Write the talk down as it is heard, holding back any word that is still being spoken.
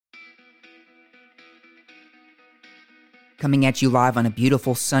Coming at you live on a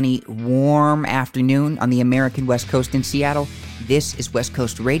beautiful, sunny, warm afternoon on the American West Coast in Seattle. This is West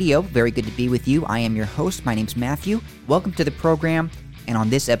Coast Radio. Very good to be with you. I am your host. My name's Matthew. Welcome to the program. And on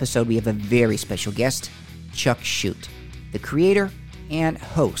this episode, we have a very special guest, Chuck Shute, the creator and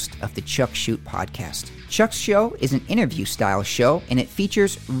host of the Chuck Shute podcast. Chuck's show is an interview-style show, and it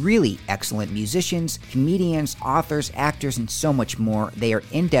features really excellent musicians, comedians, authors, actors, and so much more. They are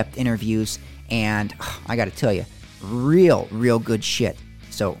in-depth interviews, and I gotta tell you, real good shit.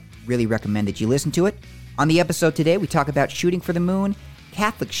 So really recommend that you listen to it. On the episode today, we talk about shooting for the moon,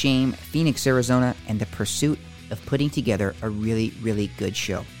 Catholic shame, Phoenix, Arizona, and the pursuit of putting together a really good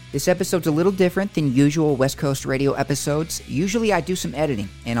show. This episode's a little different than usual West Coast Radio episodes. Usually I do some editing,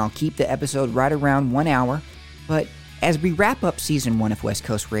 and I'll keep the episode right around 1 hour. But as we wrap up Season 1 of West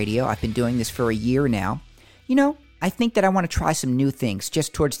Coast Radio, I've been doing this for a year now, I think that I want to try some new things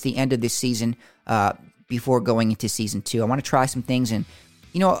just towards the end of this season, before going into Season 2. I want to try some things, and,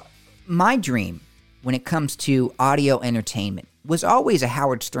 my dream when it comes to audio entertainment was always a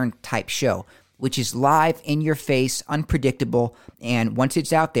Howard Stern type show, which is live, in your face, unpredictable, and once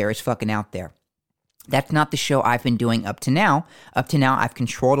it's out there, it's fucking out there. That's not the show I've been doing up to now. Up to now, I've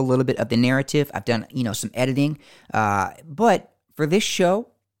controlled a little bit of the narrative. I've done, some editing. But for this show,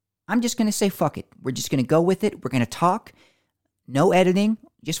 I'm just going to say fuck it. We're just going to go with it. We're going to talk. No editing.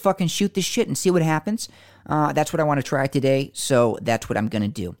 Just fucking shoot this shit and see what happens. That's what I want to try today, so that's what I'm going to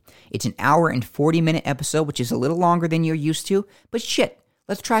do. It's an hour and 40-minute episode, which is a little longer than you're used to, but shit,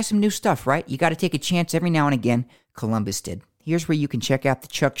 let's try some new stuff, right? You got to take a chance every now and again. Columbus did. Here's where you can check out the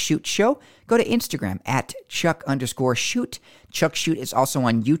Chuck Shute Show. Go to Instagram at Chuck_Shute. Chuck Shute is also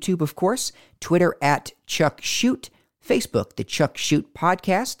on YouTube, of course. Twitter at Chuck Shute. Facebook, the Chuck Shute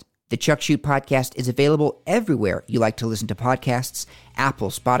Podcast. The Chuck Shute Podcast is available everywhere you like to listen to podcasts. Apple,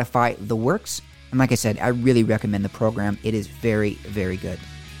 Spotify, the works. And like I said, I really recommend the program. It is very good.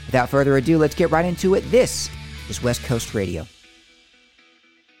 Without further ado, let's get right into it. This is West Coast Radio.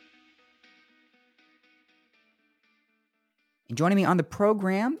 And joining me on the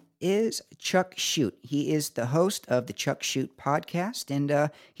program is Chuck Shute. He is the host of the Chuck Shute Podcast,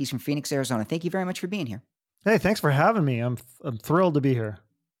 and he's from Phoenix, Arizona. Thank you very much for being here. Hey, thanks for having me. I'm thrilled to be here.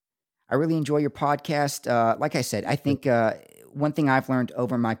 I really enjoy your podcast. Like I said, I think one thing I've learned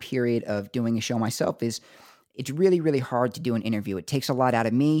over my period of doing a show myself is it's really hard to do an interview. It takes a lot out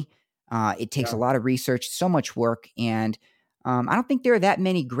of me. It takes a lot of research, so much work, and I don't think there are that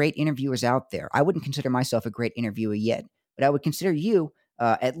many great interviewers out there. I wouldn't consider myself a great interviewer yet, but I would consider you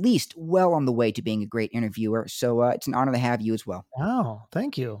at least well on the way to being a great interviewer. So it's an honor to have you as well. Oh,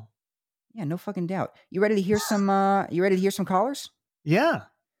 thank you. Yeah, no fucking doubt. You ready to hear some? You ready to hear some callers? Yeah.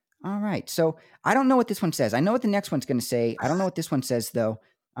 All right. So I don't know what this one says. I know what the next one's going to say. I don't know what this one says though.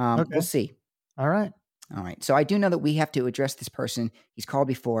 Okay. We'll see. All right. All right. So I do know that we have to address this person. He's called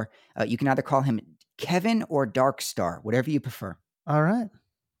before. You can either call him Kevin or Dark Star, whatever you prefer. All right.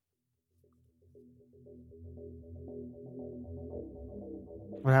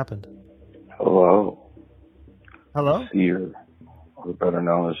 What happened? Hello. Hello? Here, or better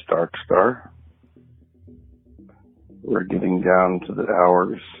known as Dark Star. We're getting down to the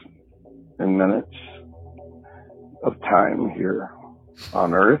hours and minutes of time here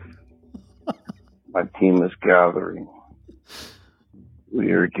on Earth. My team is gathering.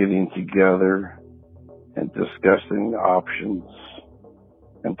 We are getting together and discussing options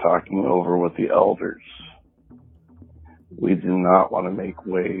and talking over with the elders. We do not want to make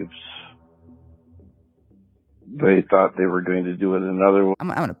waves. They thought they were going to do it another way. I'm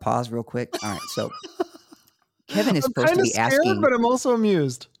going to pause real quick. All right. So Kevin is I'm supposed to be scared, asking, but I'm also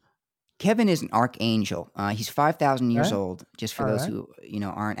amused. Kevin is an archangel. He's 5,000 years Right. old, just for All those right. who,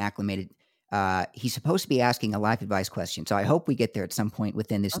 aren't acclimated. He's supposed to be asking a life advice question. So I hope we get there at some point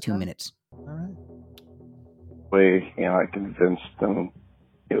within this 2 minutes. All right. Way, and I convinced them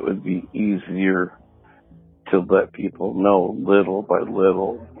it would be easier to let people know little by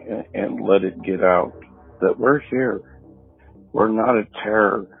little and let it get out that we're here. We're not a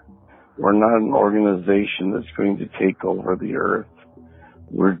terror. We're not an organization that's going to take over the earth.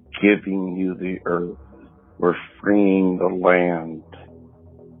 We're giving you the earth. We're freeing the land.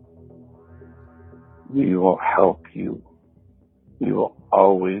 We will help you. We will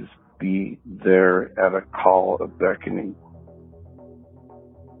always be there at a call of beckoning.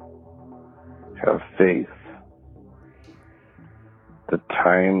 Have faith. The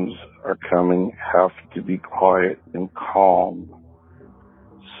times are coming, have to be quiet and calm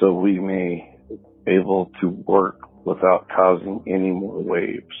so we may be able to work without causing any more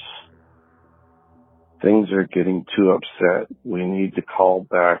waves. Things are getting too upset. We need to call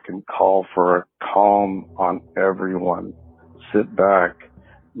back and call for a calm on everyone. sit back.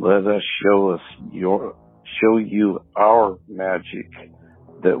 Let us show you our magic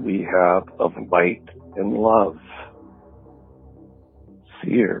that we have of light and love.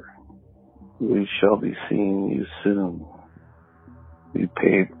 Seer, we shall be seeing you soon. We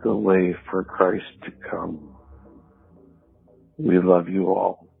paved the way for Christ to come. We love you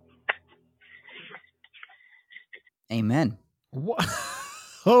all. Amen. What?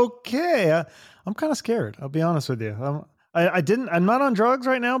 Okay, I'm kind of scared. I'll be honest with you. I'm not on drugs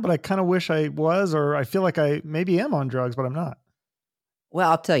right now, but I kind of wish I was, or I feel like I maybe am on drugs, but I'm not.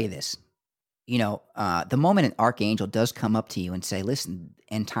 Well, I'll tell you this. The moment an archangel does come up to you and say, listen,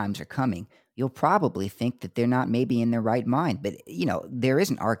 end times are coming, you'll probably think that they're not maybe in their right mind. But, there is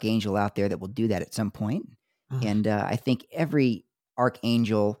an archangel out there that will do that at some point. And I think every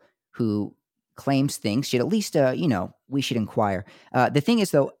archangel who claims things should at least, we should inquire. The thing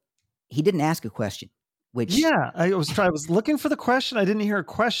is, though, he didn't ask a question, which. Yeah, I was looking for the question. I didn't hear a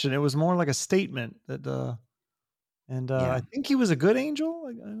question. It was more like a statement that, Yeah. I think he was a good angel.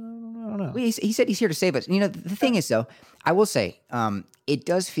 I don't know. Well, he said he's here to save us. The thing is, though, I will say, it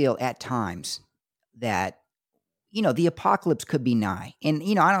does feel at times that, the apocalypse could be nigh. And,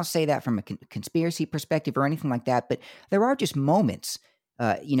 I don't say that from a conspiracy perspective or anything like that, but there are just moments,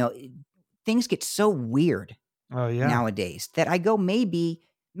 things get so weird Oh yeah. nowadays that I go, maybe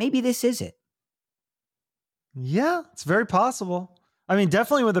this is it. Yeah, it's very possible. I mean,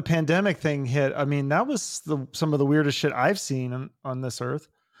 definitely when the pandemic thing hit, I mean, that was some of the weirdest shit I've seen on this earth.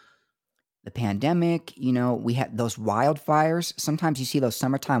 The pandemic, we had those wildfires. Sometimes you see those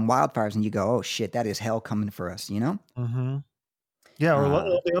summertime wildfires and you go, oh shit, that is hell coming for us, Mm-hmm. Yeah, or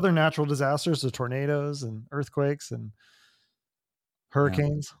all the other natural disasters, the tornadoes and earthquakes and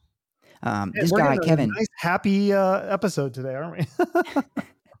hurricanes. This we're guy, getting Kevin. a nice, happy episode today, aren't we?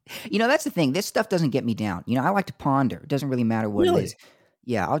 That's the thing. This stuff doesn't get me down. I like to ponder. It doesn't really matter what it is.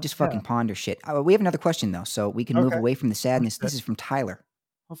 Yeah, I'll just fucking ponder shit. We have another question, though, so we can move away from the sadness. This is from Tyler.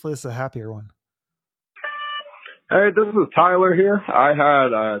 Hopefully it's a happier one. Hey, this is Tyler here. I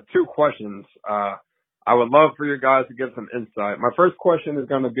had 2 questions. I would love for you guys to give some insight. My first question is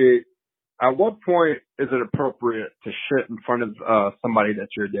going to be, at what point is it appropriate to shit in front of somebody that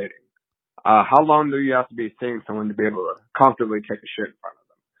you're dating? How long do you have to be seeing someone to be able to comfortably take a shit in front of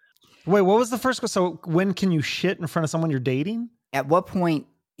them? Wait, what was the first question? So when can you shit in front of someone you're dating? At what point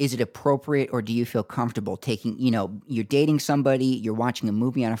is it appropriate, or do you feel comfortable taking, you're dating somebody, you're watching a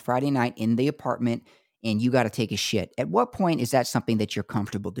movie on a Friday night in the apartment, and you got to take a shit. At what point is that something that you're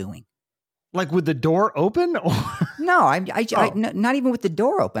comfortable doing? Like with the door open? Or? No, not even with the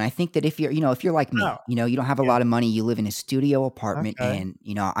door open. I think that if you're like me, you don't have a lot of money, you live in a studio apartment, and,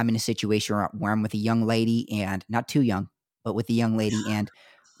 I'm in a situation where I'm with a young lady, and not too young, but with a young lady, and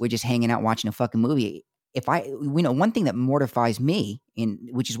we're just hanging out watching a fucking movie. One thing that mortifies me,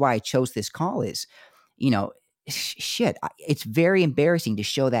 which is why I chose this call, is, shit, it's very embarrassing to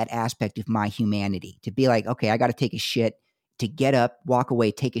show that aspect of my humanity, to be like, okay, I got to take a shit, to get up, walk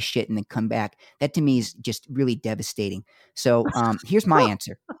away, take a shit, and then come back. That to me is just really devastating. So here's my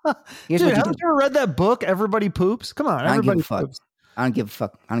answer. Dude, haven't you ever read that book, Everybody Poops? Come on, everybody poops. I don't give a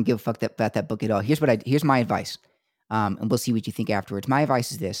fuck. I don't give a fuck about that book at all. Here's my advice, and we'll see what you think afterwards. My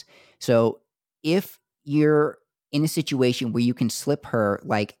advice is this. So if you're in a situation where you can slip her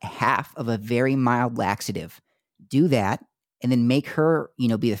like half of a very mild laxative, do that. And then make her,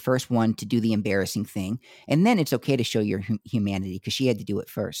 be the first one to do the embarrassing thing. And then it's okay to show your humanity, because she had to do it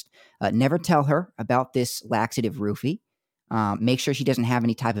first. Never tell her about this laxative roofie. Make sure she doesn't have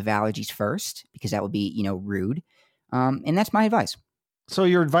any type of allergies first, because that would be, rude. And that's my advice. So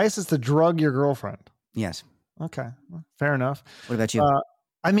your advice is to drug your girlfriend? Yes. Okay. Fair enough. What about you?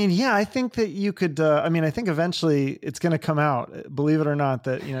 I mean, yeah, I think that you could, I think eventually it's going to come out, believe it or not,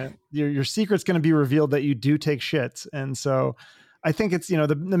 that, your secret's going to be revealed that you do take shits. And so I think it's,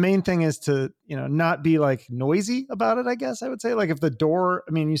 the main thing is to, not be like noisy about it, I guess I would say. Like if the door,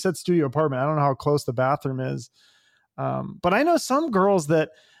 you said studio apartment, I don't know how close the bathroom is. But I know some girls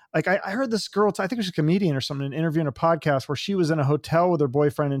that, like I heard this girl, I think it was a comedian or something, an interview in a podcast where she was in a hotel with her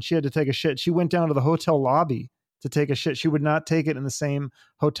boyfriend and she had to take a shit. She went down to the hotel lobby to take a shit. She would not take it in the same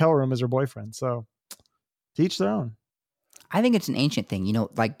hotel room as her boyfriend. So to each their own. I think it's an ancient thing,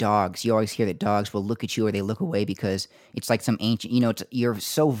 like dogs. You always hear that dogs will look at you or they look away because it's like some ancient, you're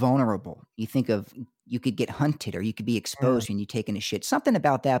so vulnerable. You think of, you could get hunted or you could be exposed when you're taking a shit, something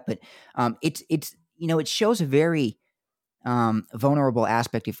about that. But it's, it shows a very vulnerable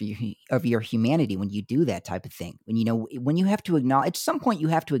aspect of your humanity when you do that type of thing. When you have to acknowledge, at some point you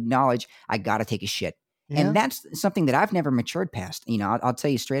have to acknowledge, I got to take a shit. Yeah. And that's something that I've never matured past. I'll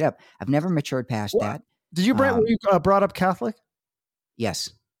tell you straight up, I've never matured past that. Did you bring? Were you brought up Catholic?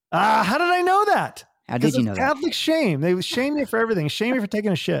 Yes. How did I know that? How did you know that? Catholic shame. They shame me for everything. Shame me for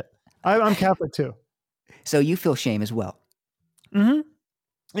taking a shit. I'm Catholic too. So you feel shame as well. Mm-hmm.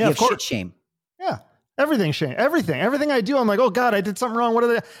 Yeah, you of have course. shit shame. Yeah. Everything shame. Everything I do, I'm like, oh God, I did something wrong. What are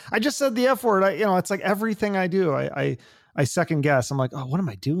they? I just said the F word. It's like everything I do, I second guess. I'm like, oh, what am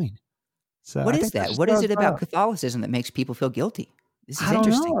I doing? So What I is think that? What is it about Catholicism that makes people feel guilty? This is I don't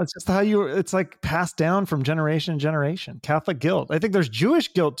interesting. know. It's just it's like passed down from generation to generation. Catholic guilt. I think there's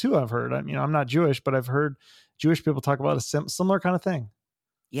Jewish guilt too. I've heard. I'm not Jewish, but I've heard Jewish people talk about a similar kind of thing.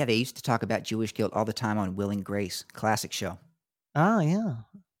 Yeah, they used to talk about Jewish guilt all the time on Will and Grace, classic show. Oh yeah.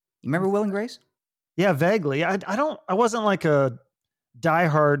 You remember Will and Grace? Yeah, vaguely. I wasn't like a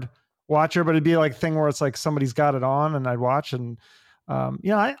diehard watcher, but it'd be like a thing where it's like somebody's got it on and I'd watch and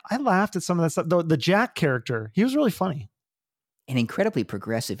I laughed at some of that stuff. The Jack character, he was really funny. And incredibly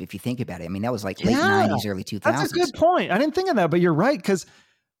progressive if you think about it. I mean, that was like late 90s, early 2000s. That's a good point. I didn't think of that, but you're right. Because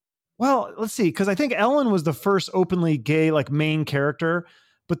let's see. Because I think Ellen was the first openly gay, like main character.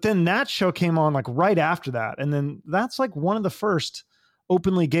 But then that show came on like right after that. And then that's like one of the first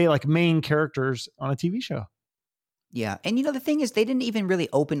openly gay, like main characters on a TV show. Yeah. And the thing is, they didn't even really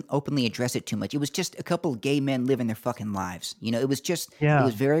openly address it too much. It was just a couple of gay men living their fucking lives. It was just, It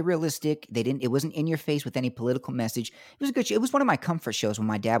was very realistic. It wasn't in your face with any political message. It was a good show. It was one of my comfort shows when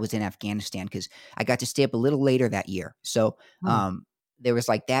my dad was in Afghanistan because I got to stay up a little later that year. So, there was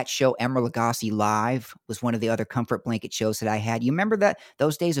like that show, Emeril Lagasse Live was one of the other comfort blanket shows that I had. You remember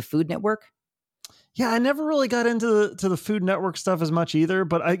those days of Food Network? Yeah, I never really got into the Food Network stuff as much either.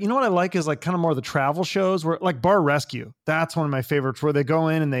 But what I like is like kind of more the travel shows where like Bar Rescue. That's one of my favorites where they go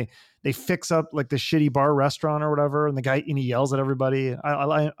in and they fix up like the shitty bar restaurant or whatever, and the guy he yells at everybody.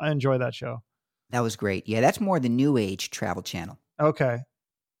 I enjoy that show. That was great. Yeah, that's more the new age travel channel. Okay.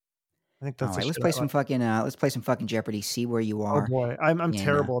 I think that's all right. Let's play some fucking Jeopardy. See where you are. Oh boy, I'm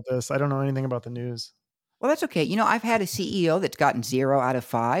terrible at this. I don't know anything about the news. Well, that's okay. I've had a CEO that's gotten 0 out of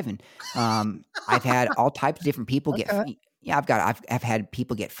 5, and I've had all types of different people get. Yeah, I've had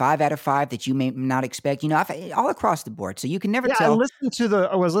people get 5 out of 5 that you may not expect. I've all across the board, so you can never tell. I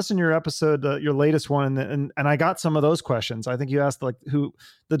was listening to your episode, your latest one, and I got some of those questions. I think you asked like the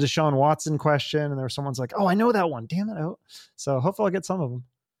Deshaun Watson question, and there was someone's like, oh, I know that one. Damn it! So hopefully I'll get some of them.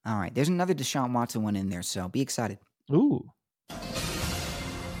 All right, there's another Deshaun Watson one in there, so be excited. Ooh.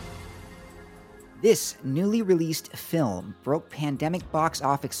 This newly released film broke pandemic box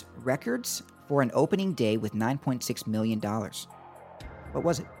office records for an opening day with $9.6 million. What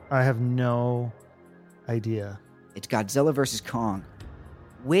was it? I have no idea. It's Godzilla vs. Kong.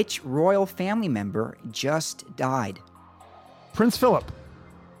 Which royal family member just died? Prince Philip.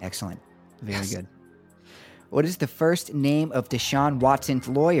 Excellent. Very good. What is the first name of Deshaun Watson's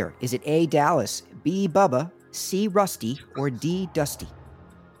lawyer? Is it A, Dallas, B, Bubba, C, Rusty, or D, Dusty?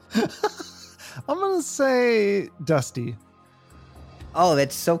 I'm going to say Dusty. Oh,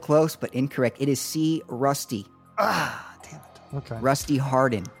 that's so close, but incorrect. It is C, Rusty. Ah, damn it. Okay. Rusty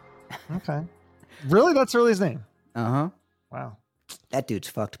Hardin. Okay. Really? That's really his name? Uh-huh. Wow. That dude's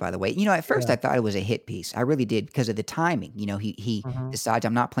fucked, by the way. At first I thought it was a hit piece. I really did because of the timing. He decides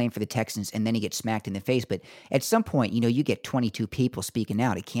I'm not playing for the Texans, and then he gets smacked in the face. But at some point, you get 22 people speaking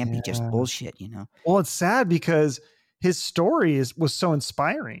out. It can't be just bullshit, Well, it's sad because his story was so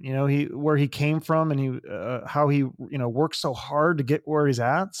inspiring, where he came from and how he, worked so hard to get where he's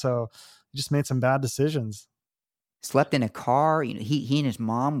at. So he just made some bad decisions. Slept in a car. He and his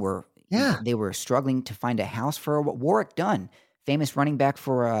mom were, they were struggling to find a house for Warwick Dunn, famous running back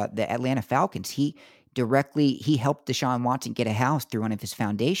for the Atlanta Falcons. He helped Deshaun Watson get a house through one of his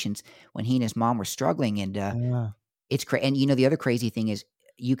foundations when he and his mom were struggling. And it's crazy. And the other crazy thing is,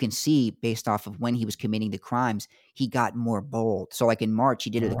 you can see based off of when he was committing the crimes, he got more bold. So like in March, he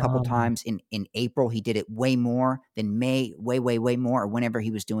did it a couple times. In April, he did it way more than May, way more, or whenever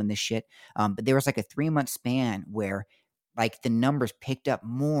he was doing this shit. But there was like a 3-month span where like the numbers picked up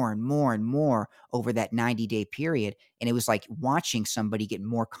more and more and more over that 90-day period. And it was like watching somebody get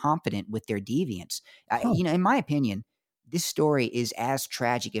more confident with their deviance. In my opinion, this story is as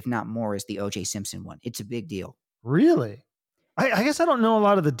tragic, if not more, as the O.J. Simpson one. It's a big deal. Really? I guess I don't know a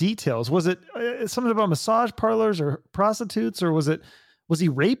lot of the details. Was it something about massage parlors or prostitutes, or was he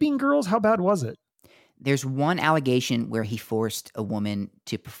raping girls? How bad was it? There's one allegation where he forced a woman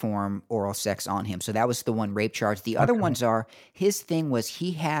to perform oral sex on him. So that was the one rape charge. The other ones are, his thing was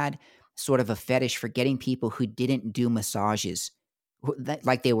he had sort of a fetish for getting people who didn't do massages,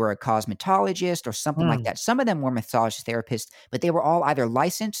 like they were a cosmetologist or something like that. Some of them were massage therapists, but they were all either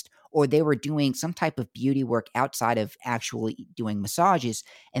licensed or they were doing some type of beauty work outside of actually doing massages.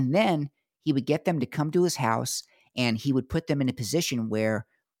 And then he would get them to come to his house, and he would put them in a position where,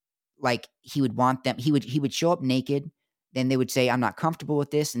 like, he would want them. He would show up naked. Then they would say, "I'm not comfortable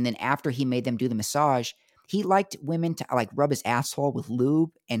with this." And then after he made them do the massage, he liked women to like rub his asshole with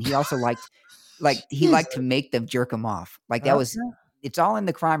lube, and he also liked he Jesus. liked to make them jerk him off. Like that was, Okay. it's all in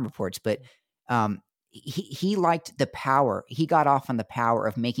the crime reports, but he liked the power. He got off on the power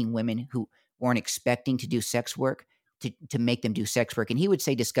of making women who weren't expecting to do sex work to make them do sex work. And he would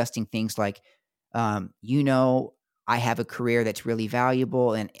say disgusting things like, you know, I have a career that's really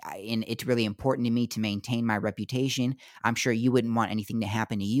valuable, and it's really important to me to maintain my reputation. I'm sure you wouldn't want anything to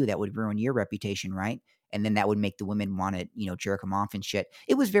happen to you that would ruin your reputation, right? And then that would make the women want to, jerk them off and shit.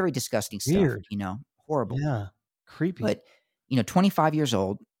 It was very disgusting stuff, Weird. horrible. Yeah. Creepy. But 25 years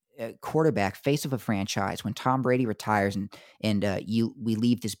old, quarterback, face of a franchise. When Tom Brady retires, and we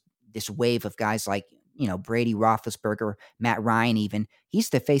leave this wave of guys like Brady, Roethlisberger, Matt Ryan. Even he's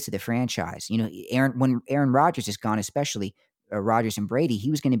the face of the franchise. When Aaron Rodgers is gone, especially Rodgers and Brady,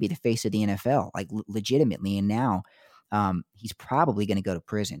 he was going to be the face of the NFL, like legitimately. And now he's probably going to go to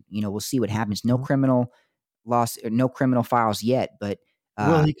prison. We'll see what happens. No Mhm. criminal no criminal files yet, but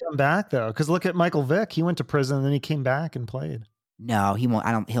Will he come back though? Because look at Michael Vick. He went to prison and then he came back and played. no, he won't.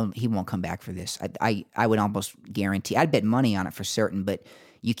 He won't come back for this. I would almost guarantee. I'd bet money on it for certain. But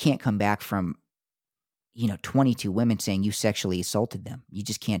you can't come back from 22 women saying you sexually assaulted them. You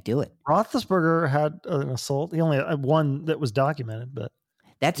just can't do it. Roethlisberger had an assault. He only had one that was documented, but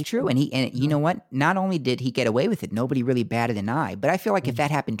That's true. And you know what? Not only did he get away with it, nobody really batted an eye. But I feel like if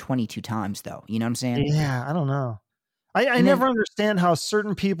that happened 22 times, though, you know what I'm saying? yeah, I don't know. I And never then, understand how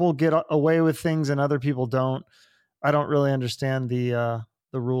certain people get away with things and other people don't. I don't really understand the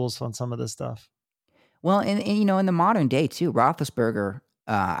rules on some of this stuff. well, and in the modern day too, Roethlisberger.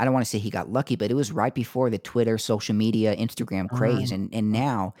 I don't want to say he got lucky, but it was right before the Twitter, social media, Instagram craze, and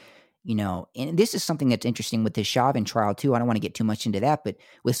now, and this is something that's interesting with the Chauvin trial too. I don't want to get too much into that, but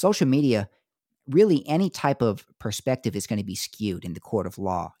with social media, really any type of perspective is going to be skewed in the court of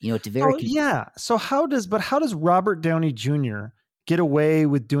law. It's very Oh yeah. So how does Robert Downey Jr. get away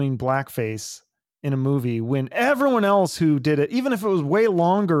with doing blackface in a movie when everyone else who did it, even if it was way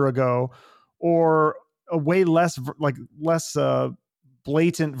longer ago or a way less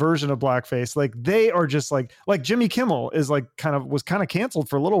blatant version of blackface, like they are just like Jimmy Kimmel is like was kind of canceled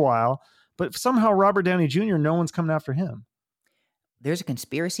for a little while, but somehow Robert Downey Jr. no one's coming after him. there's a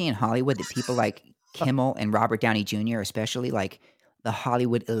conspiracy in Hollywood that people like Kimmel and Robert Downey Jr., especially like the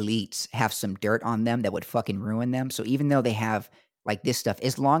Hollywood elites, have some dirt on them that would fucking ruin them. So even though they have like this stuff,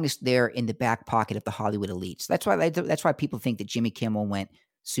 as long as they're in the back pocket of the Hollywood elites, that's why people think that Jimmy Kimmel went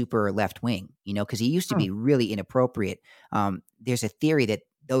super left wing, because he used to be really inappropriate. There's a theory that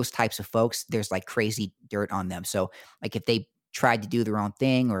those types of folks, there's like crazy dirt on them. So like if they tried to do their own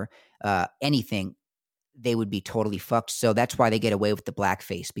thing or anything, they would be totally fucked. So that's why they get away with the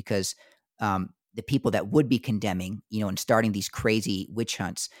blackface, because the people that would be condemning, and starting these crazy witch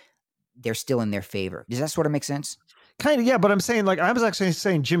hunts, they're still in their favor. Does that sort of make sense? Kind of, yeah. But I'm saying, like, I was actually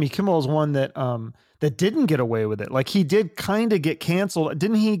saying Jimmy Kimmel is one that that didn't get away with it. Like, he did kind of get canceled.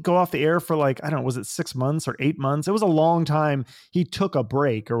 Didn't he go off the air for like, I don't know, was it 6 months or 8 months? It was a long time. He took a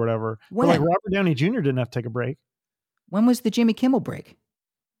break or whatever. When? But like Robert Downey Jr. didn't have to take a break. When was the Jimmy Kimmel break?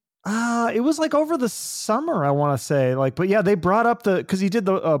 It was like over the summer, I want to say. Like, but yeah, they brought up because he did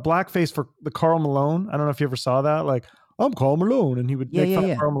the blackface for the Karl Malone. I don't know if you ever saw that. Like, I'm Karl Malone, and he would make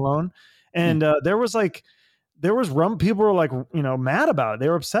fun of Karl Malone. And there was people were like, mad about it. They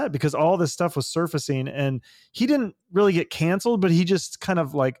were upset because all this stuff was surfacing, and he didn't really get canceled, but he just kind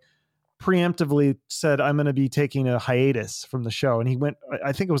of like preemptively said, I'm going to be taking a hiatus from the show. And he went,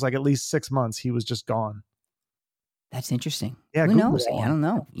 I think it was like at least 6 months. He was just gone. That's interesting. Yeah, who Google knows? that. I don't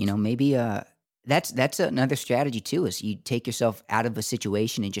know. Maybe that's another strategy too. Is you take yourself out of a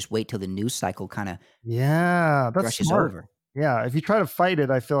situation and just wait till the news cycle kind of that's brushes smart. over. Yeah, if you try to fight it,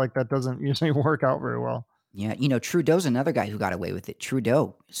 I feel like that doesn't usually work out very well. Yeah, Trudeau's another guy who got away with it.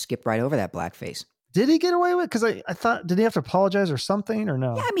 Trudeau skipped right over that blackface. Did he get away with it? Because I thought, did he have to apologize or something or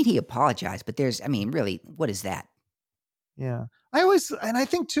no? Yeah, I mean, he apologized, but really, what is that? Yeah. I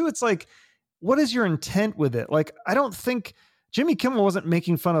think too, it's like, what is your intent with it? Like, I don't think Jimmy Kimmel wasn't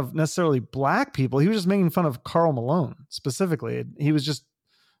making fun of necessarily black people. He was just making fun of Karl Malone specifically. He was just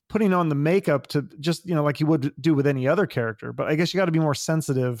putting on the makeup to just, like he would do with any other character. But I guess you got to be more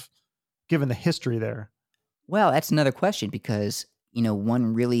sensitive given the history there. Well, that's another question because,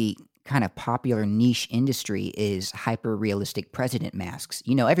 one really kind of popular niche industry is hyper realistic president masks.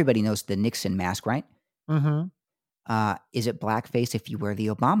 Everybody knows the Nixon mask, right? Mm-hmm. Is it blackface if you wear the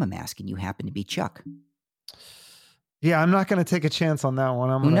Obama mask and you happen to be Chuck? Yeah, I'm not going to take a chance on that one.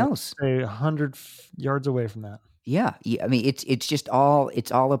 I'm Who going to knows? stay 100 yards away from that. Yeah, I mean, it's just all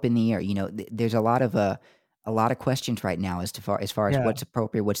up in the air. There's a lot of questions right now as far as Yeah. what's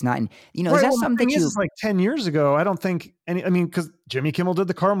appropriate, what's not. And is Right. that Well, the something thing that you? is like 10 years ago, I don't think any, I mean, because Jimmy Kimmel did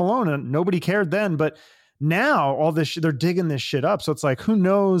the Karl Malone and nobody cared then. But now all this, they're digging this shit up. So it's like, who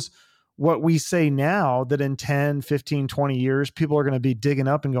knows what we say now that in 10, 15, 20 years, people are going to be digging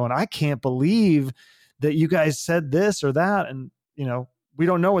up and going, I can't believe that you guys said this or that. And, we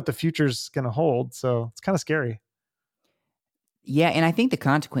don't know what the future's going to hold. So it's kind of scary. Yeah, and I think the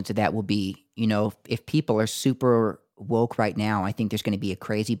consequence of that will be, if people are super woke right now, I think there's going to be a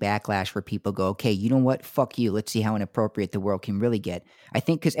crazy backlash where people go, okay, you know what? Fuck you. Let's see how inappropriate the world can really get. I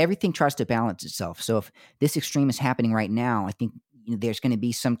think because everything tries to balance itself. So if this extreme is happening right now, I think there's going to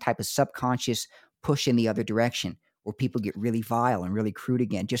be some type of subconscious push in the other direction where people get really vile and really crude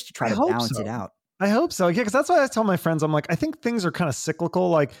again just to try I to hope balance so. it out. I hope so. Yeah, because that's why I tell my friends, I'm like, I think things are kind of cyclical.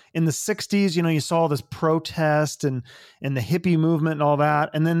 Like in the 60s, you saw this protest and the hippie movement and all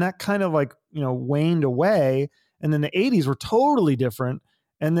that. And then that kind of like, waned away. And then the 80s were totally different.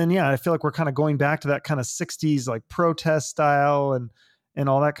 And then, yeah, I feel like we're kind of going back to that kind of 60s like protest style and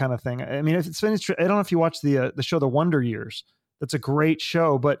all that kind of thing. I mean, if it's finished, I don't know if you watch the show The Wonder Years. That's a great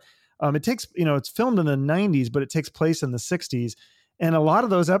show, but it takes, it's filmed in the 90s, but it takes place in the 60s. And a lot of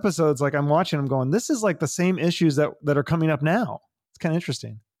those episodes, like I'm watching them going, this is like the same issues that are coming up now. It's kind of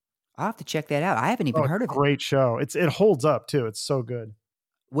interesting. I'll have to check that out. I haven't even Oh, it's heard a of it. great show. It holds up too. It's so good.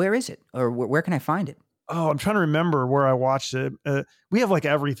 Where is it? Or where can I find it? Oh, I'm trying to remember where I watched it. We have like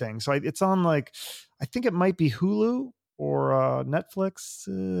everything. So it's on like, I think it might be Hulu or Netflix.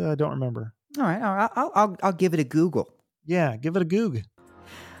 I don't remember. All right. I'll give it a Google. Yeah, give it a goog.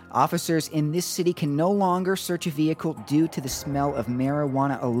 Officers in this city can no longer search a vehicle due to the smell of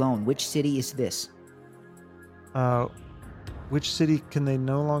marijuana alone. Which city is this? Which city can they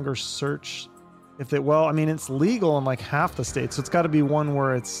no longer search if they, well, I mean, it's legal in like half the states. So it's got to be one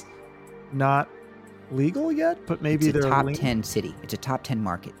where it's not legal yet, but maybe it's a they're top 10 city. It's a top 10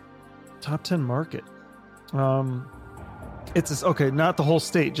 market. Top 10 market. It's okay, not the whole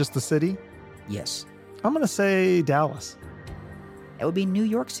state, just the city. Yes. I'm going to say Dallas. That would be New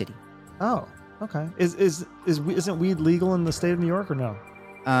York City. Oh, okay. Isn't weed legal in the state of New York or no?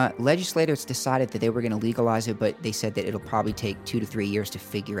 Legislators decided that they were going to legalize it, but they said that it'll probably take 2 to 3 years to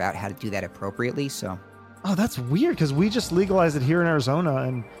figure out how to do that appropriately. So, oh, that's weird because we just legalized it here in Arizona,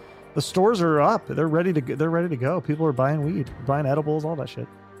 and the stores are up. They're ready to go. People are buying weed, buying edibles, all that shit.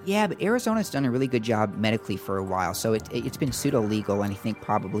 Yeah, but Arizona's done a really good job medically for a while, so it's been pseudo-legal, and I think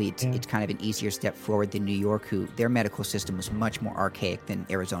probably it's kind of an easier step forward than New York, who their medical system was much more archaic than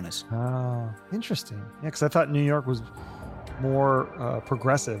Arizona's. Oh, interesting. Yeah, because I thought New York was more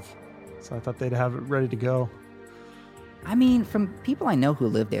progressive, so I thought they'd have it ready to go. I mean, from people I know who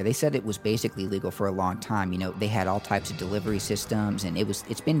live there, they said it was basically legal for a long time. They had all types of delivery systems, and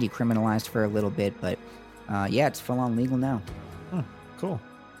it's been decriminalized for a little bit, but yeah, it's full-on legal now. Cool.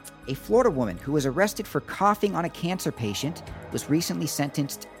 A Florida woman who was arrested for coughing on a cancer patient was recently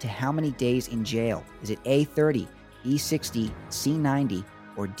sentenced to how many days in jail? Is it A, 30, B, 60, C, 90,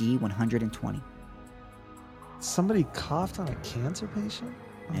 or D, 120? Somebody coughed on a cancer patient?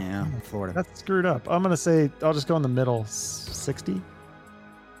 Oh, yeah, Florida. That's screwed up. I'm going to say, I'll just go in the middle, 60?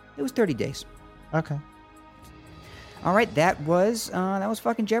 It was 30 days. Okay. All right, that was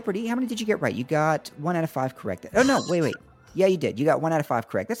fucking Jeopardy. How many did you get right? You got 1 out of 5 correct. Oh, no, wait. Yeah, you did. You got 1 out of 5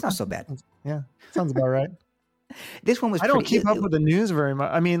 correct. That's not so bad. Yeah, sounds about right. This one was I don't keep up with the news very much.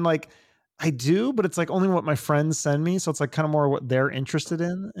 I mean, like, I do, but it's like only what my friends send me. So it's like kind of more what they're interested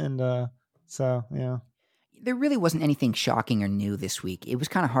in. And so, yeah. There really wasn't anything shocking or new this week. It was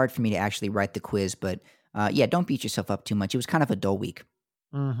kind of hard for me to actually write the quiz, but yeah, don't beat yourself up too much. It was kind of a dull week.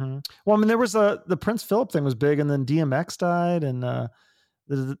 Mm-hmm. Well, I mean, there was the Prince Philip thing was big, and then DMX died, and the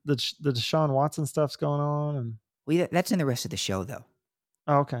Deshaun Watson stuff's going on, and well, that's in the rest of the show, though.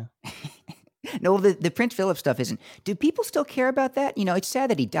 Oh, okay. No, the Prince Philip stuff isn't. Do people still care about that? It's sad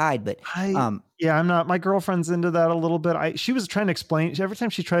that he died, but yeah, I'm not. My girlfriend's into that a little bit. She was trying to explain. Every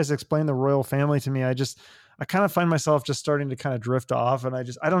time she tries to explain the royal family to me, I kind of find myself just starting to kind of drift off, and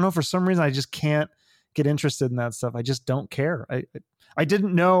I don't know, for some reason I just can't get interested in that stuff. I just don't care. I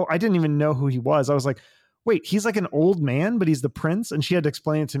didn't even know who he was. I was like, wait, he's like an old man, but he's the prince. And she had to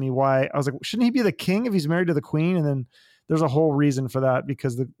explain it to me why. I was like, shouldn't he be the king if he's married to the queen? And then there's a whole reason for that,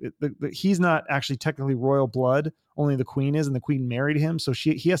 because he's not actually technically royal blood. Only the queen is, and the queen married him. So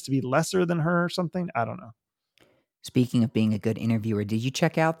he has to be lesser than her or something. I don't know. Speaking of being a good interviewer, did you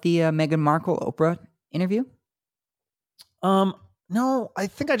check out the Meghan Markle Oprah interview? No, I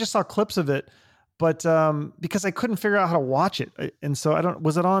think I just saw clips of it, but because I couldn't figure out how to watch it. And so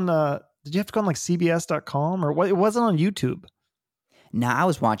was it on, did you have to go on like CBS.com or what? It wasn't on YouTube. No, I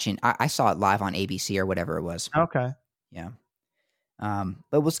was watching, I saw it live on ABC or whatever it was. Okay. Yeah.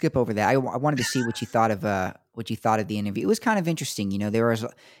 But we'll skip over that. I wanted to see what you thought of the interview. It was kind of interesting.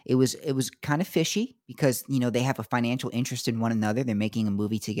 It was kind of fishy because, they have a financial interest in one another. They're making a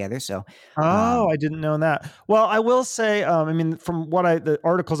movie together. So, Oh, I didn't know that. Well, I will say, I mean, from the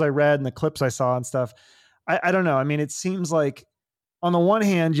articles I read and the clips I saw and stuff, I don't know. I mean, it seems like on the one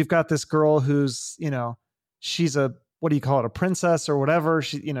hand, you've got this girl who's, she's what do you call it? A princess or whatever.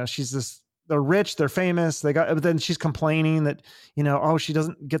 They're rich, they're famous. But then she's complaining that, oh, she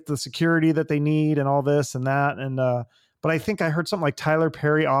doesn't get the security that they need and all this and that. And, but I think I heard something like Tyler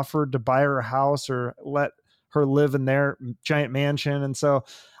Perry offered to buy her a house or let her live in their giant mansion. And so,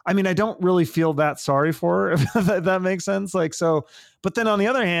 I mean, I don't really feel that sorry for her, if that makes sense. Like, so, but then on the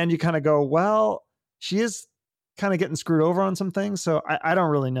other hand, you kind of go, well, she is kind of getting screwed over on some things. So I don't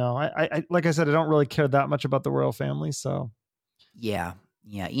really know. I like I said, I don't really care that much about the royal family. So yeah.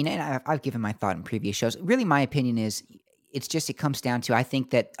 Yeah. And I've given my thought in previous shows. Really, my opinion is it comes down to, I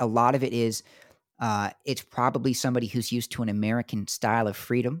think that a lot of it is, it's probably somebody who's used to an American style of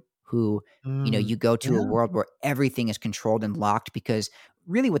freedom who, you go to a world where everything is controlled and locked, because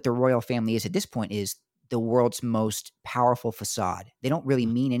really what the royal family is at this point is the world's most powerful facade. They don't really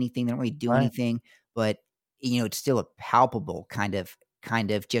mean anything. They don't really do anything, but it's still a palpable kind of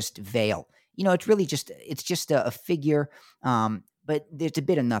just veil. It's really it's just a figure. But there's a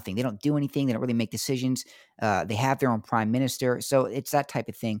bit of nothing. They don't do anything. They don't really make decisions. They have their own prime minister. So it's that type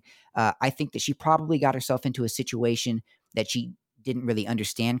of thing. I think that she probably got herself into a situation that she didn't really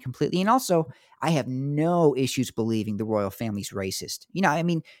understand completely. And also, I have no issues believing the royal family's racist. I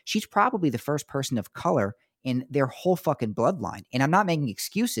mean, she's probably the first person of color in their whole fucking bloodline. And I'm not making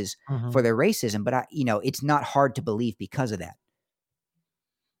excuses for their racism, but it's not hard to believe because of that.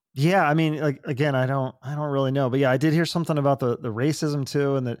 Yeah, I mean, like again, I don't really know, but yeah, I did hear something about the racism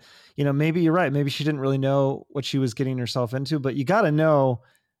too, and that maybe you're right, maybe she didn't really know what she was getting herself into, but you got to know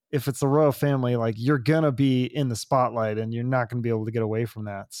if it's the royal family, like you're gonna be in the spotlight, and you're not gonna be able to get away from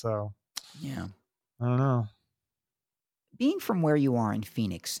that. So, yeah, I don't know. Being from where you are in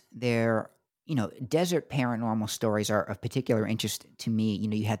Phoenix, desert paranormal stories are of particular interest to me.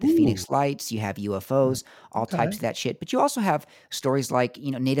 You had the Phoenix Lights, you have UFOs, all types of that shit. But you also have stories like,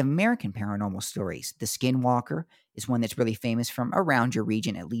 Native American paranormal stories. The Skinwalker is one that's really famous from around your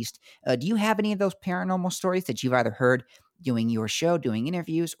region, at least. Do you have any of those paranormal stories that you've either heard doing your show, doing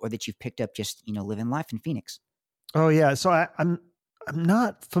interviews, or that you've picked up just, living life in Phoenix? Oh yeah. So I'm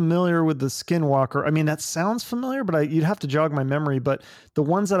not familiar with the Skinwalker. I mean, that sounds familiar, but you'd have to jog my memory. But the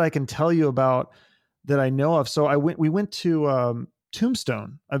ones that I can tell you about that I know of. So we went to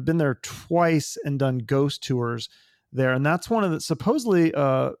Tombstone. I've been there twice and done ghost tours there. And that's one of the supposedly,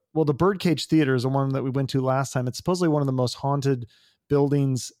 the Birdcage Theater is the one that we went to last time. It's supposedly one of the most haunted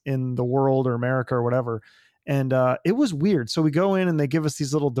buildings in the world or America or whatever. And it was weird. So we go in and they give us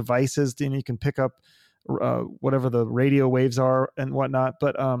these little devices and you can pick up whatever the radio waves are and whatnot.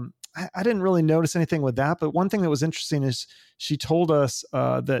 But I didn't really notice anything with that. But one thing that was interesting is she told us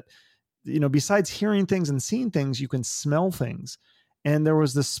that, besides hearing things and seeing things, you can smell things. And there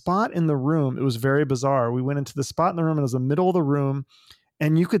was this spot in the room. It was very bizarre. We went into the spot in the room, and it was the middle of the room,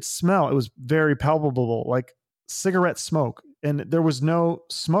 and you could smell, it was very palpable, like cigarette smoke. And there was no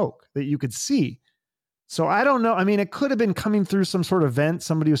smoke that you could see. So I don't know. I mean, it could have been coming through some sort of vent.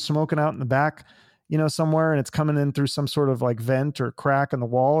 Somebody was smoking out in the back, somewhere, and it's coming in through some sort of like vent or crack in the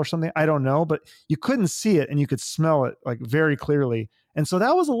wall or something. I don't know, but you couldn't see it and you could smell it like very clearly. And so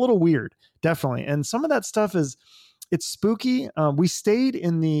that was a little weird, definitely. And some of that stuff it's spooky. We stayed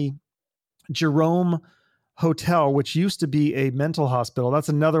in the Jerome Hotel, which used to be a mental hospital. That's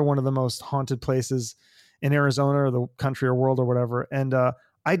another one of the most haunted places in Arizona or the country or world or whatever. And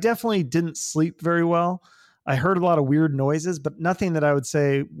I definitely didn't sleep very well. I heard a lot of weird noises, but nothing that I would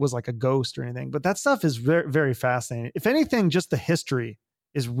say was like a ghost or anything. But that stuff is very, very fascinating. If anything, just the history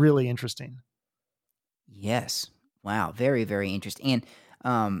is really interesting. Yes. Wow. Very, very interesting.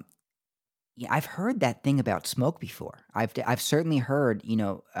 And yeah, I've heard that thing about smoke before. I've certainly heard,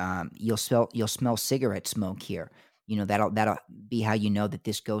 you'll smell cigarette smoke here. That'll be how you know that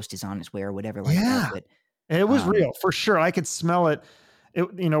this ghost is on its way or whatever like that. But it was real for sure. I could smell it. It,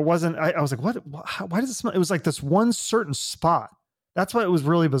 wasn't, I was like, why does it smell? It was like this one certain spot. That's why it was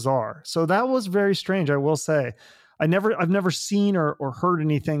really bizarre. So that was very strange. I will say I've never seen or heard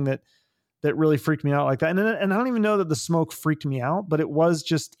anything that really freaked me out like that. And I don't even know that the smoke freaked me out, but it was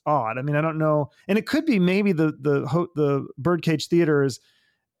just odd. I mean, I don't know. And it could be maybe the Birdcage Theater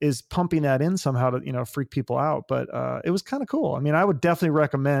is pumping that in somehow to, freak people out. But it was kind of cool. I mean, I would definitely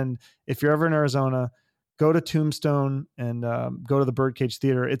recommend, if you're ever in Arizona, go to Tombstone and go to the Birdcage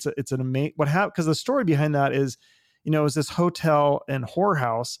Theater. It's an amazing, because the story behind that is, it was this hotel and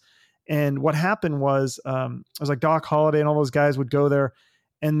whorehouse. And what happened was, it was like Doc Holliday and all those guys would go there.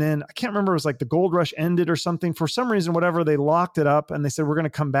 And then I can't remember, it was like the gold rush ended or something. For some reason, whatever, they locked it up and they said, we're going to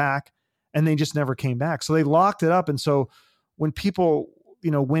come back. And they just never came back. So they locked it up. And so when people,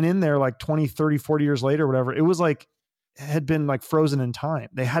 went in there like 20, 30, 40 years later, whatever, it was like, it had been like frozen in time.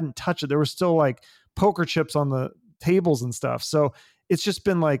 They hadn't touched it. There were still like poker chips on the tables and stuff. So it's just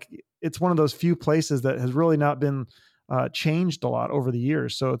been like, it's one of those few places that has really not been changed a lot over the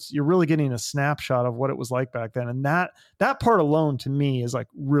years. So you're really getting a snapshot of what it was like back then. And that part alone to me is like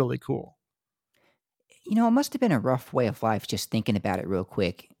really cool. It must have been a rough way of life, just thinking about it real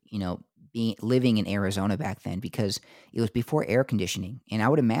quick, living in Arizona back then, because it was before air conditioning. And I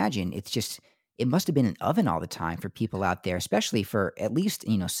would imagine it must have been an oven all the time for people out there, especially for at least,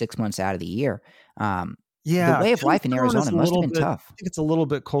 6 months out of the year. The way of life in Arizona must have been tough. I think it's a little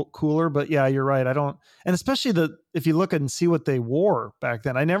bit cooler, but yeah, you're right. And especially if you look and see what they wore back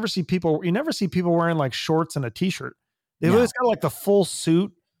then, you never see people wearing like shorts and a t-shirt. They always got like the full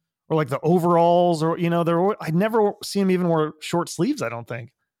suit or like the overalls, or, I never see them even wear short sleeves, I don't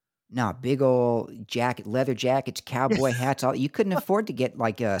think. No, big old jacket, leather jackets, cowboy hats. You couldn't afford to get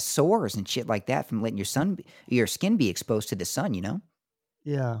like sores and shit like that from letting your skin be exposed to the sun.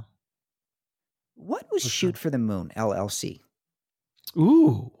 Yeah. What was Shute for the Moon, LLC?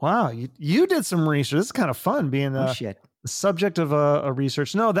 Ooh, wow! You did some research. This is kind of fun being the subject of a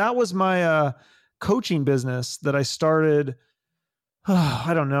research. No, that was my coaching business that I started.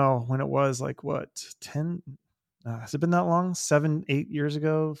 I don't know when it was. Like what, 10? Has it been that long? 7, 8 years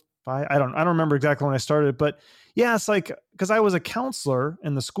ago? 5? I don't remember exactly when I started, but yeah, it's like, because I was a counselor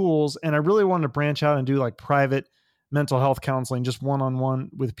in the schools and I really wanted to branch out and do like private mental health counseling, just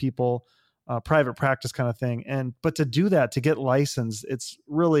one-on-one with people, private practice kind of thing. But to do that, to get licensed, it's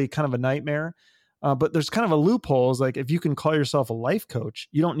really kind of a nightmare. But there's kind of a loophole, is like, if you can call yourself a life coach,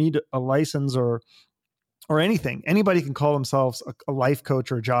 you don't need a license or anything. Anybody can call themselves a life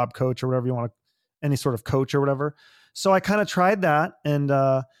coach or a job coach or whatever you want to, any sort of coach or whatever. So I kind of tried that. And,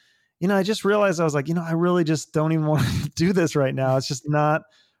 I just realized, I was like, I really just don't even want to do this right now. It's just not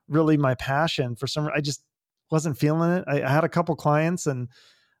really my passion. For some reason, I just wasn't feeling it. I had a couple clients and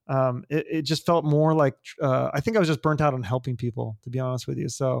it just felt more like, I think I was just burnt out on helping people, to be honest with you.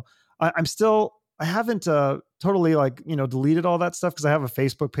 So I haven't totally deleted all that stuff, because I have a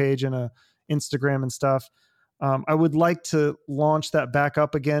Facebook page and a Instagram and stuff. I would like to launch that back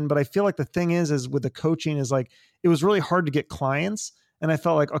up again, but I feel like the thing is with the coaching is like, it was really hard to get clients. And I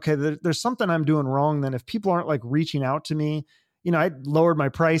felt like, okay, there's something I'm doing wrong. Then if people aren't like reaching out to me, I lowered my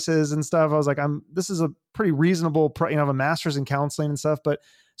prices and stuff. I was like, this is a pretty reasonable I have a master's in counseling and stuff. But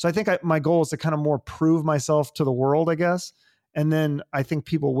so I think my goal is to kind of more prove myself to the world, I guess. And then I think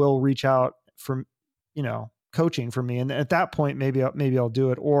people will reach out for, coaching for me. And at that point, maybe I'll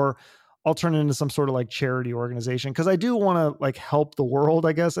do it, or I'll turn it into some sort of like charity organization. Cause I do want to like help the world,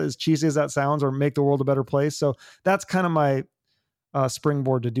 I guess, as cheesy as that sounds, or make the world a better place. So that's kind of my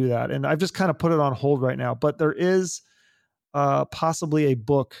springboard to do that. And I've just kind of put it on hold right now, but there is possibly a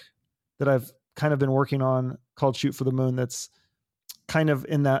book that I've kind of been working on called Shute for the Moon. That's kind of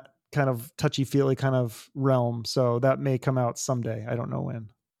in that kind of touchy-feely kind of realm. So that may come out someday. I don't know when.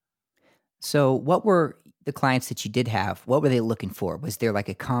 So what were the clients that you did have? What were they looking for? Was there like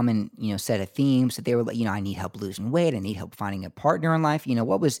a common, set of themes that they were like, I need help losing weight. I need help finding a partner in life.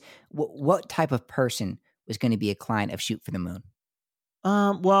 What type of person was going to be a client of Shute for the Moon?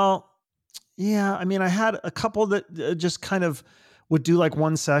 Well, yeah, I mean, I had a couple that just kind of would do like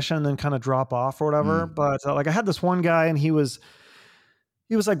one session and then kind of drop off or whatever. But like I had this one guy and he was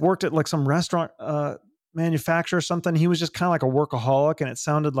like worked at like some restaurant manufacturer or something. He was just kind of like a workaholic, and it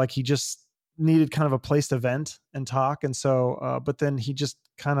sounded like he just needed kind of a place to vent and talk. And so, but then he just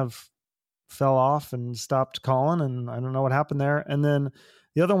kind of fell off and stopped calling, and I don't know what happened there. And then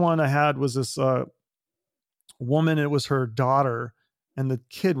the other one I had was this woman. It was her daughter, and the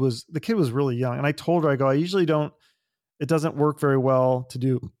kid was really young. And I told her, I go, it doesn't work very well to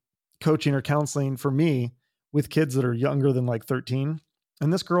do coaching or counseling for me with kids that are younger than like 13.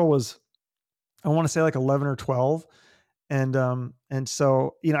 And this girl was, I want to say like 11 or 12. And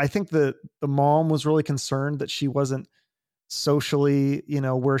so, I think the mom was really concerned that she wasn't socially,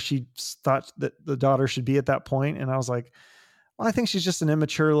 where she thought that the daughter should be at that point. And I was like, well, I think she's just an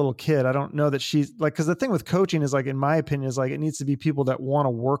immature little kid. I don't know that she's like, cause the thing with coaching is like, in my opinion, is like, it needs to be people that want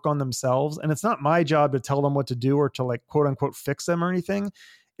to work on themselves. And it's not my job to tell them what to do or to like, quote unquote, fix them or anything.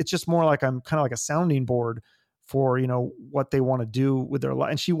 it's just more like I'm kind of like a sounding board for, what they want to do with their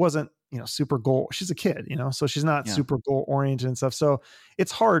life. And she wasn't, super goal. She's a kid, so she's not Yeah. super goal oriented and stuff. So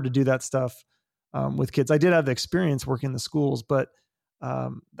it's hard to do that stuff with kids. I did have the experience working in the schools, but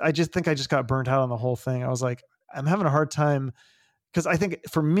I just think I just got burnt out on the whole thing. I was like, I'm having a hard time because I think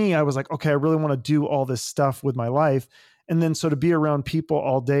for me, I was like, okay, I really want to do all this stuff with my life. And then so to be around people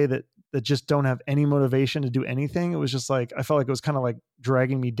all day that just don't have any motivation to do anything, it was just like, I felt like it was kind of like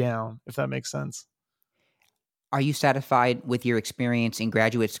dragging me down, if that makes sense. Are you satisfied with your experience in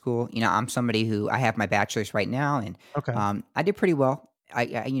graduate school? I'm somebody who I have my bachelor's right now, and Okay. I did pretty well. I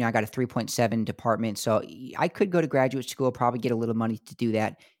got a 3.7 department, so I could go to graduate school, probably get a little money to do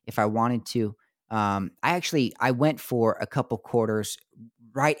that if I wanted to. I went for a couple quarters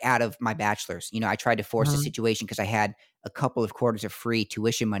right out of my bachelor's. I tried to force the Mhm. situation because I had a couple of quarters of free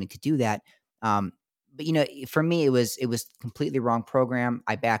tuition money to do that. But for me, it was completely wrong program.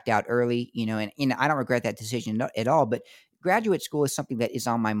 I backed out early, and I don't regret that decision at all. But graduate school is something that is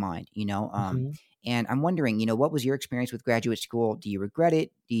on my mind, Mhm. and I'm wondering, what was your experience with graduate school? Do you regret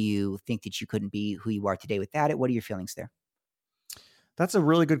it? Do you think that you couldn't be who you are today without it? What are your feelings there? That's a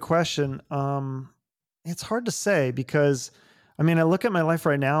really good question. It's hard to say because I mean, I look at my life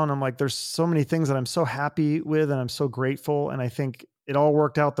right now and I'm like, there's so many things that I'm so happy with and I'm so grateful. And I think it all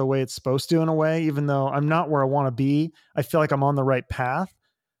worked out the way it's supposed to in a way, even though I'm not where I want to be. I feel like I'm on the right path.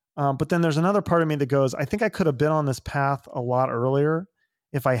 But then there's another part of me that goes, I think I could have been on this path a lot earlier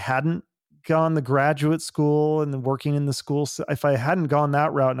if I hadn't gone the graduate school and then working in the school. If I hadn't gone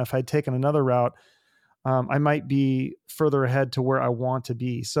that route and if I'd taken another route, I might be further ahead to where I want to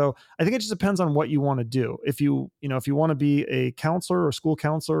be. So I think it just depends on what you want to do. If you want to be a counselor or school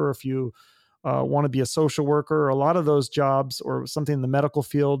counselor, or if you want to be a social worker, or a lot of those jobs or something in the medical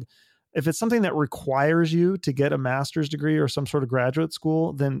field, if it's something that requires you to get a master's degree or some sort of graduate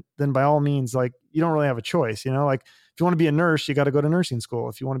school, then by all means, like you don't really have a choice, like if you want to be a nurse, you got to go to nursing school.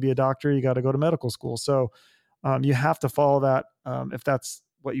 If you want to be a doctor, you got to go to medical school. So you have to follow that if that's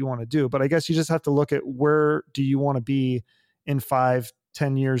what you want to do. But I guess you just have to look at where do you want to be in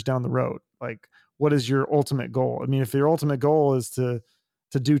 5-10 years down the road? Like, what is your ultimate goal? I mean, if your ultimate goal is to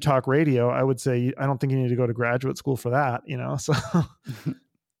do talk radio, I would say I don't think you need to go to graduate school for that. So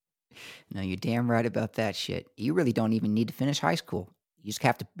No, you're damn right about that shit. You really don't even need to finish high school. You just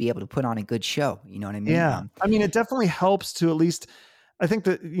have to be able to put on a good show. You know what I mean? yeah, I mean, it definitely helps to at least. I think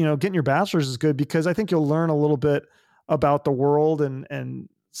that getting your bachelor's is good because I think you'll learn a little bit about the world and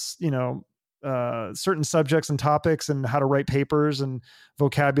certain subjects and topics and how to write papers and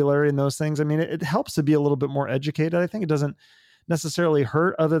vocabulary and those things. I mean, it helps to be a little bit more educated. I think it doesn't necessarily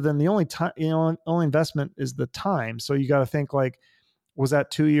hurt, other than the only time, only investment is the time. So you got to think like, was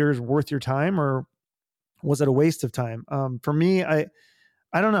that 2 years worth your time or was it a waste of time? For me, I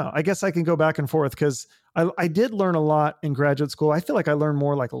don't know. I guess I can go back and forth because I did learn a lot in graduate school. I feel like I learned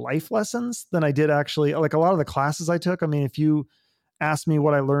more like life lessons than I did actually like a lot of the classes I took. I mean, if you asked me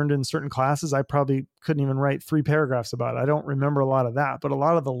what I learned in certain classes, I probably couldn't even write 3 paragraphs about it. I don't remember a lot of that, but a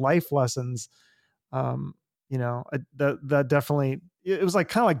lot of the life lessons, um, that definitely, it was like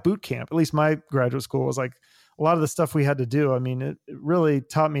kind of like boot camp. At least my graduate school was like a lot of the stuff we had to do. I mean, it really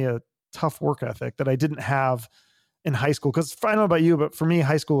taught me a tough work ethic that I didn't have in high school. Cause I don't know about you, but for me,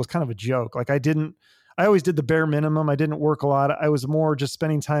 high school was kind of a joke. Like I always did the bare minimum. I didn't work a lot. I was more just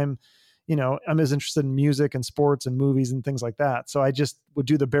spending time, I'm as interested in music and sports and movies and things like that. So I just would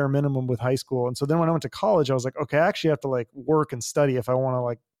do the bare minimum with high school. And so then when I went to college, I was like, okay, I actually have to like work and study if I want to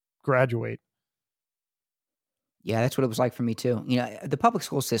like graduate. Yeah, that's what it was like for me too. The public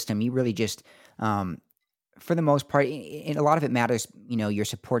school system, you really just, for the most part, and a lot of it matters, your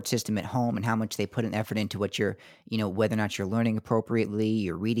support system at home and how much they put an effort into what you're, whether or not you're learning appropriately,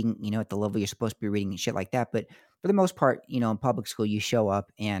 you're reading, at the level you're supposed to be reading and shit like that. But for the most part, in public school, you show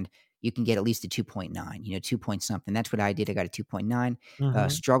up and you can get at least a 2.9, 2 point something. That's what I did. I got a 2.9,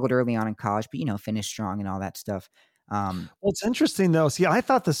 Mhm. struggled early on in college, but, finished strong and all that stuff. Well, it's interesting though. See, I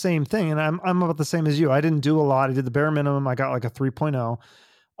thought the same thing and I'm about the same as you. I didn't do a lot. I did the bare minimum. I got like a 3.0.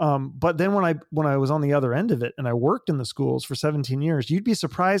 But then when I was on the other end of it and I worked in the schools for 17 years, you'd be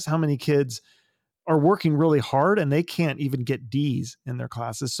surprised how many kids are working really hard and they can't even get D's in their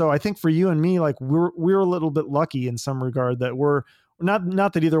classes. So I think for you and me, like we're a little bit lucky in some regard that we're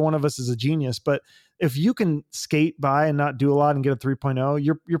not that either one of us is a genius, but if you can skate by and not do a lot and get a 3.0,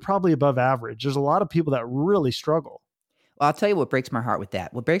 you're probably above average. There's a lot of people that really struggle. Well, I'll tell you what breaks my heart with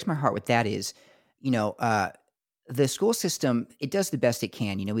that. What breaks my heart with that is, you know, uh, the school system, it does the best it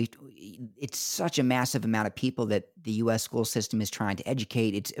can. It's such a massive amount of people that the U.S. school system is trying to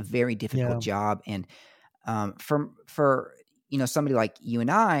educate. It's a very difficult Yeah. job, and for somebody like you and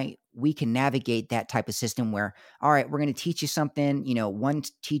I, we can navigate that type of system where, all right, we're going to teach you something, one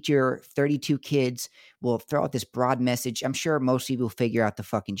teacher, 32 kids will throw out this broad message. I'm sure most people figure out the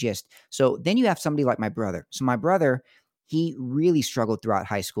fucking gist. So then you have somebody like my brother. So my brother, he really struggled throughout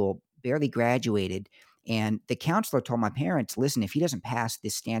high school, barely graduated. And the counselor told my parents, listen, if he doesn't pass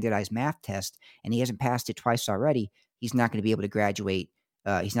this standardized math test and he hasn't passed it twice already, he's not going to be able to graduate.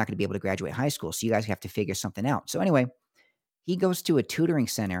 He's not going to be able to graduate high school. So you guys have to figure something out. So anyway, he goes to a tutoring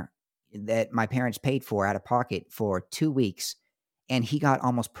center that my parents paid for out of pocket for 2 weeks, and he got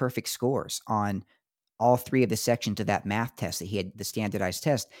almost perfect scores on all three of the sections of that math test that he had, the standardized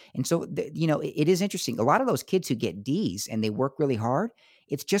test. And so, it is interesting. A lot of those kids who get D's and they work really hard,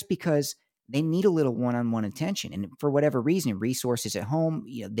 it's just because they need a little one-on-one attention. And for whatever reason, resources at home,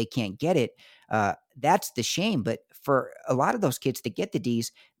 they can't get it. That's the shame. But for a lot of those kids that get the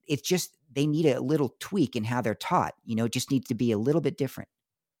D's, it's just they need a little tweak in how they're taught. It just needs to be a little bit different.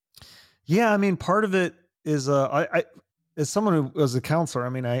 Yeah, I mean, part of it is I as someone who was a counselor, I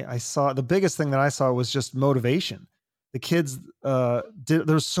mean, I saw the biggest thing that I saw was just motivation. The kids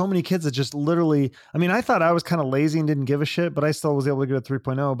there's so many kids that just literally, I mean, I thought I was kind of lazy and didn't give a shit, but I still was able to get a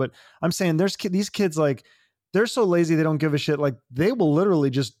 3.0. But I'm saying these kids, like, they're so lazy they don't give a shit. Like, they will literally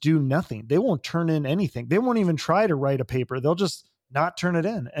just do nothing. They won't turn in anything. They won't even try to write a paper. They'll just not turn it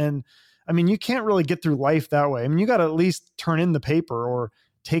in. And I mean, you can't really get through life that way. I mean, you got to at least turn in the paper or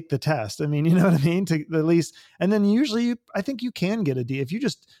take the test. I mean, you know what I mean? To at least, and then usually I think you can get a D if you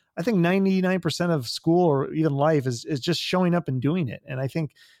just, I think 99% of school or even life is just showing up and doing it. And I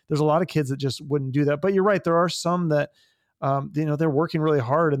think there's a lot of kids that just wouldn't do that, but you're right. There are some that, they're working really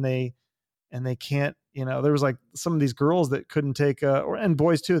hard and they can't, there was like some of these girls that couldn't take, and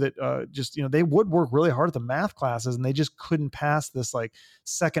boys too, that just, they would work really hard at the math classes and they just couldn't pass this like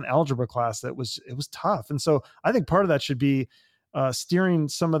second algebra class it was tough. And so I think part of that should be steering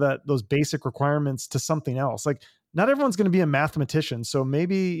some of those basic requirements to something else. Like, not everyone's going to be a mathematician. So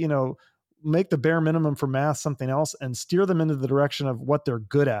maybe, make the bare minimum for math something else and steer them into the direction of what they're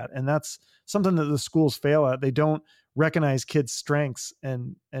good at. And that's something that the schools fail at. They don't recognize kids' strengths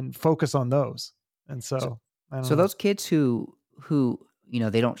and focus on those. And so I don't know. Those kids who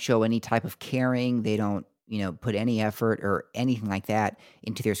they don't show any type of caring, they don't put any effort or anything like that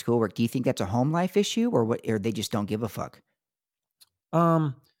into their schoolwork. Do you think that's a home life issue, or what? Or they just don't give a fuck?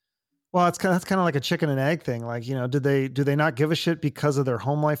 Well, that's kind of like a chicken and egg thing. Like, do they not give a shit because of their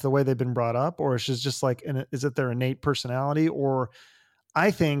home life, the way they've been brought up, or it's just like, is it their innate personality? Or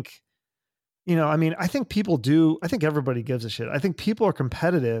I think, I mean, I think people do. I think everybody gives a shit. I think people are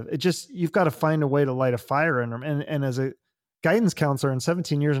competitive. It just, you've got to find a way to light a fire in them. And as a guidance counselor in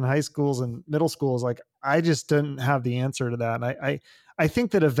 17 years in high schools and middle schools, like, I just didn't have the answer to that. And I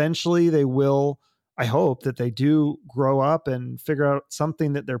think that eventually they will. I hope that they do grow up and figure out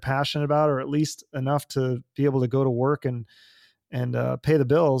something that they're passionate about, or at least enough to be able to go to work and pay the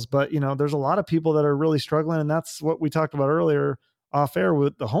bills. But, there's a lot of people that are really struggling. And that's what we talked about earlier off air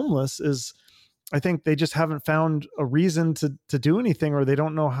with the homeless is, I think they just haven't found a reason to do anything, or they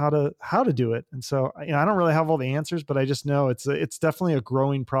don't know how to do it. And so, I don't really have all the answers, but I just know it's definitely a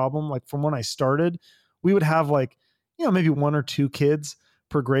growing problem. Like, from when I started, we would have like, maybe one or two kids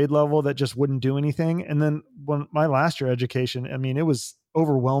per grade level that just wouldn't do anything. And then when my last year education, I mean, it was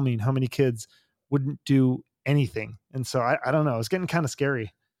overwhelming how many kids wouldn't do anything. And so I don't know, it's getting kind of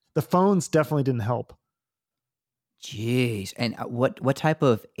scary. The phones definitely didn't help. Jeez. And what type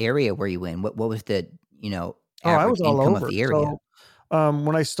of area were you in? What was the, I average was all income over. of the area? So,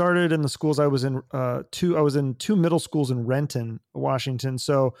 when I started in the schools, I was in two middle schools in Renton, Washington.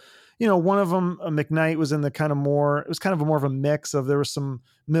 So, one of them, McKnight, was in the kind of it was kind of more of a mix of, there was some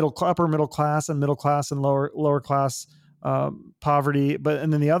upper middle class and lower class poverty.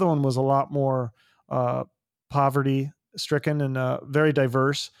 And then the other one was a lot more poverty stricken and very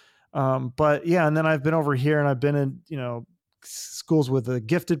diverse. But yeah, and then I've been over here and I've been in, schools with the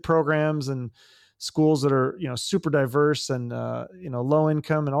gifted programs and schools that are, super diverse and, low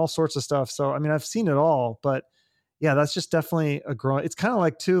income and all sorts of stuff. So, I mean, I've seen it all, but yeah, that's just definitely a growing. It's kind of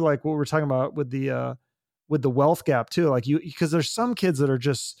like too, like what we're talking about with the wealth gap too. Like, because there's some kids that are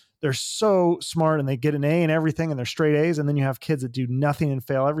just, they're so smart and they get an A in everything and they're straight A's. And then you have kids that do nothing and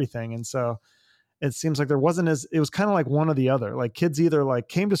fail everything. And so it seems like it was kind of like one or the other. Like, kids either like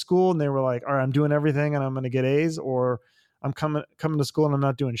came to school and they were like, all right, I'm doing everything and I'm going to get A's, or I'm coming to school and I'm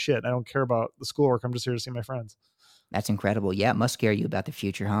not doing shit. I don't care about the schoolwork. I'm just here to see my friends. That's incredible. Yeah, it must scare you about the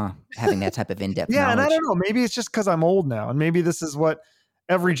future, huh? Having that type of in-depth Yeah, knowledge. and I don't know. Maybe it's just because I'm old now, and maybe this is what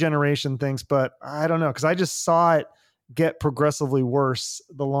every generation thinks. But I don't know, because I just saw it get progressively worse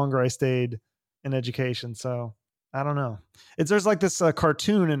the longer I stayed in education. So I don't know. There's like this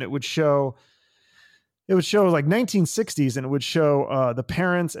cartoon, and it would show like 1960s, and it would show the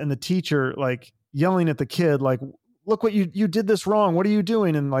parents and the teacher like yelling at the kid, like, look what you did this wrong. What are you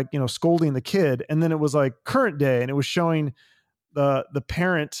doing? And like, scolding the kid. And then it was like current day, and it was showing the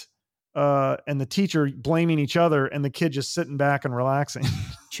parent and the teacher blaming each other, and the kid just sitting back and relaxing.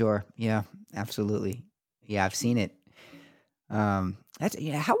 Sure. Yeah, absolutely. Yeah, I've seen it.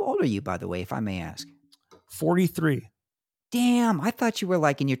 How old are you, by the way, if I may ask? 43. Damn, I thought you were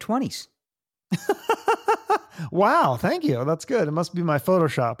like in your 20s. Wow, thank you. That's good. It must be my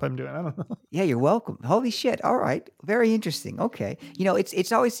Photoshop I'm doing. I don't know. Yeah, you're welcome. Holy shit. All right. Very interesting. Okay.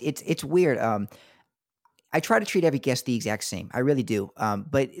 It's always it's weird. I try to treat every guest the exact same. I really do.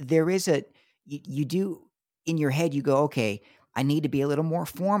 But there is you do in your head, you go, okay, I need to be a little more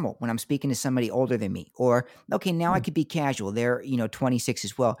formal when I'm speaking to somebody older than me. Or, okay, now I could be casual. They're, 26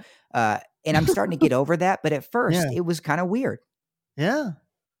 as well. And I'm starting to get over that. But at first, Yeah. it was kind of weird. Yeah.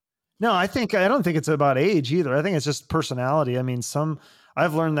 No, I don't think it's about age either. I think it's just personality. I mean,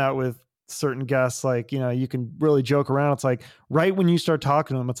 I've learned that with certain guests, like, you can really joke around. It's like right when you start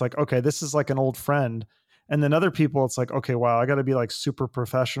talking to them, it's like, okay, this is like an old friend. And then other people, it's like, okay, wow, I got to be like super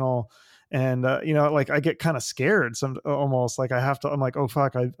professional. And, like I get kind of scared almost like I'm like, oh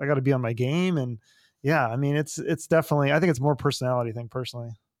fuck, I got to be on my game. And yeah, I mean, it's definitely, I think it's more personality thing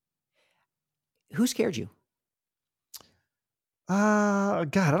personally. Who scared you?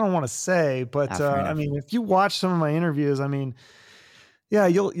 God, I don't want to say, but Fair I enough. mean, if you watch some of my interviews, I mean, yeah,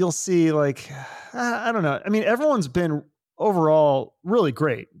 you'll see like, I don't know. I mean, everyone's been overall really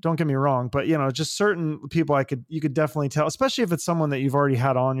great. Don't get me wrong, but just certain people you could definitely tell, especially if it's someone that you've already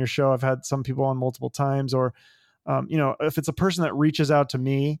had on your show. I've had some people on multiple times, or, if it's a person that reaches out to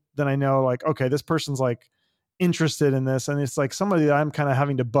me, then I know like, okay, this person's like interested in this. And it's like somebody that I'm kind of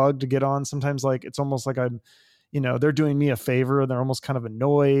having to bug to get on. Sometimes like, it's almost like they're doing me a favor, and they're almost kind of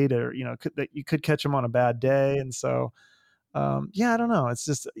annoyed, or, that you could catch them on a bad day. And so, yeah, I don't know. It's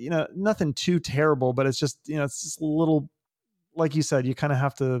just, nothing too terrible, but it's just, it's just a little, like you said, you kind of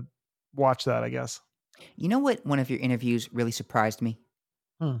have to watch that, I guess. You know what? One of your interviews really surprised me.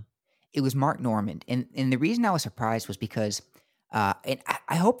 Hmm. It was Mark Norman, and the reason I was surprised was because, and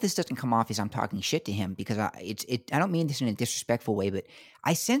I hope this doesn't come off as I'm talking shit to him, because I don't mean this in a disrespectful way, but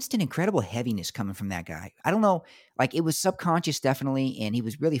I sensed an incredible heaviness coming from that guy. I don't know, like it was subconscious definitely, and he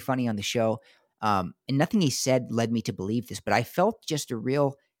was really funny on the show. And nothing he said led me to believe this, but I felt just a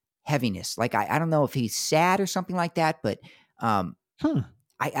real heaviness. Like I don't know if he's sad or something like that, but um, Hmm.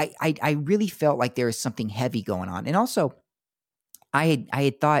 I really felt like there was something heavy going on, and also I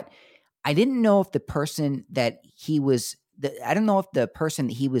had thought. I didn't know if the person that he was, I don't know if the person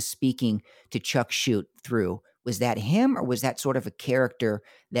that he was speaking to Chuck Shute through, was that him, or was that sort of a character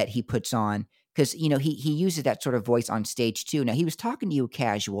that he puts on? Because, he uses that sort of voice on stage too. Now, he was talking to you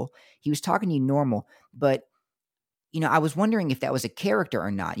casual, he was talking to you normal, but, I was wondering if that was a character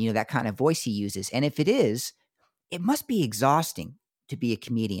or not, that kind of voice he uses. And if it is, it must be exhausting to be a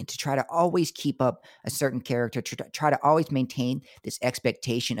comedian, to try to always keep up a certain character, to try to always maintain this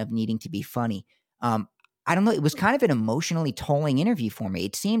expectation of needing to be funny. I don't know. It was kind of an emotionally tolling interview for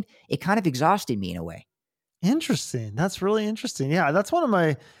me. It kind of exhausted me in a way. Interesting. That's really interesting. Yeah. That's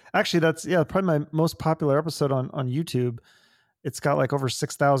probably my most popular episode on YouTube. It's got like over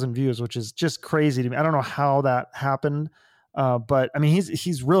 6,000 views, which is just crazy to me. I don't know how that happened. But I mean,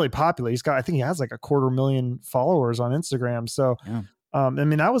 he's really popular. I think he has like 250,000 followers on Instagram. So, Yeah. I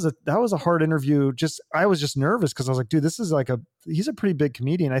mean, that was a hard interview. I was just nervous, because I was like, dude, this is like he's a pretty big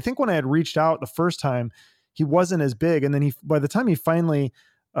comedian. I think when I had reached out the first time, he wasn't as big. And then by the time he finally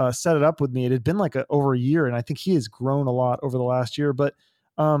set it up with me, it had been like over a year. And I think he has grown a lot over the last year. But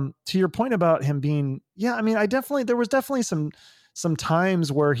to your point about him being, yeah, I mean, there was definitely some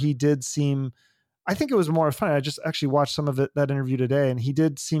times where he did seem, I think it was more fun. I just actually watched some of that interview today, and he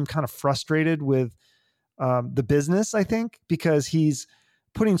did seem kind of frustrated with the business, I think, because he's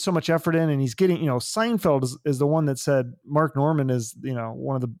putting so much effort in, and he's getting, Seinfeld is the one that said Mark Norman is,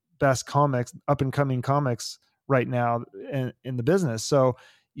 one of the best comics, up and coming comics right now in the business. So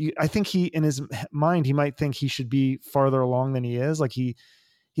I think he, in his mind, he might think he should be farther along than he is. Like he's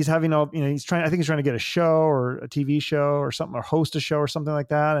having I think he's trying to get a show or a TV show or something, or host a show or something like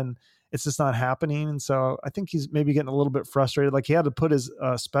that. And it's just not happening. And so I think he's maybe getting a little bit frustrated. Like he had to put his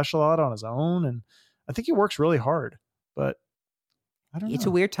special out on his own. And I think he works really hard, but I don't know. It's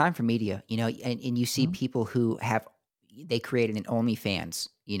a weird time for media, and you see people who have they created an OnlyFans,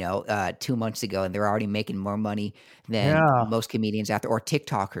 2 months ago, and they're already making more money than Yeah. most comedians out there, or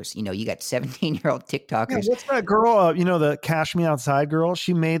TikTokers. You got 17-year-old Yeah, TikTokers. what's that girl? The Cash Me Outside girl.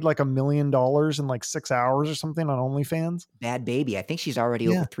 She made like $1 million in like 6 hours or something on OnlyFans. Bad Baby. I think she's already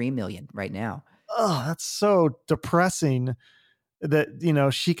Yeah. over 3 million right now. Oh, that's so depressing that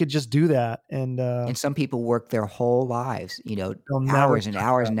she could just do that, and And some people work their whole lives, they'll never hours and touch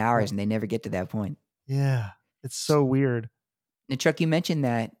hours that. and hours, and they never get to that point. Yeah, it's so weird. And Chuck, you mentioned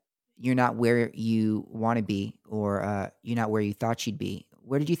that you're not where you want to be, or you're not where you thought you'd be.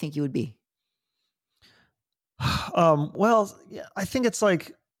 Where did you think you would be? Well, yeah, I think it's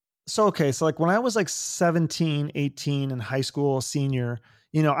like, okay. So like when I was like 17, 18 in high school, senior,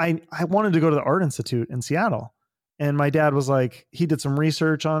 I wanted to go to the Art Institute in Seattle. And my dad was like, he did some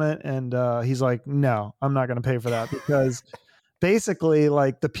research on it. And he's like, no, I'm not going to pay for that because basically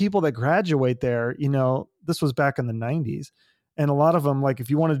like the people that graduate there, this was back in the 90s. And a lot of them, like if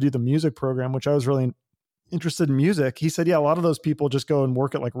you want to do the music program, which I was really interested in music, he said, yeah, a lot of those people just go and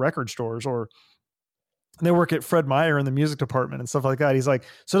work at like record stores, or they work at Fred Meyer in the music department and stuff like that. He's like,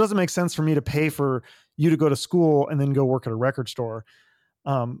 so it doesn't make sense for me to pay for you to go to school and then go work at a record store.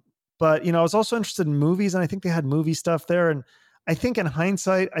 Um, but I was also interested in movies, and I think they had movie stuff there. And I think in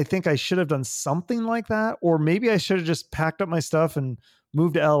hindsight, I think I should have done something like that, or maybe I should have just packed up my stuff and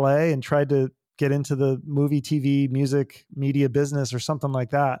moved to LA and tried to get into the movie, TV, music, media business or something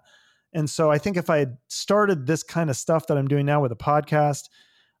like that. And so I think if I had started this kind of stuff that I'm doing now with a podcast,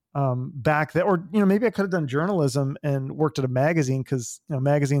 back then, or maybe I could have done journalism and worked at a magazine, because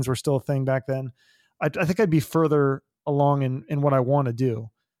magazines were still a thing back then. I think I'd be further along in what I want to do.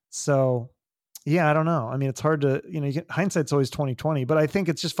 So yeah, I don't know. I mean, it's hard to, hindsight's always 2020, but I think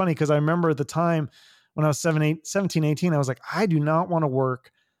it's just funny because I remember at the time when I was 17, 18, I was like, I do not want to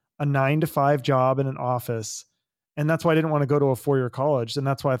work a 9 to 5 job in an office. And that's why I didn't want to go to a 4-year college. And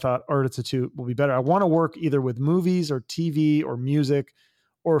that's why I thought Art Institute will be better. I want to work either with movies or TV or music,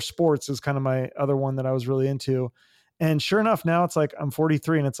 or sports is kind of my other one that I was really into. And sure enough, now it's like I'm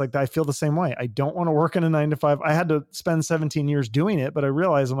 43 and it's like I feel the same way. I don't want to work in a 9 to 5. I had to spend 17 years doing it, but I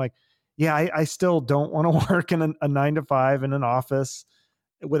realized I'm like, yeah, I still don't want to work in a 9 to 5 in an office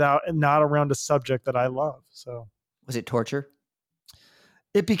not around a subject that I love. So Was it torture?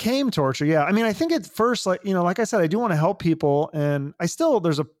 it became torture. Yeah. I mean, I think at first, like, like I said, I do want to help people, and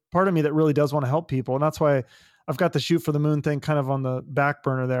there's a part of me that really does want to help people. And that's why I've got the Shoot for the Moon thing kind of on the back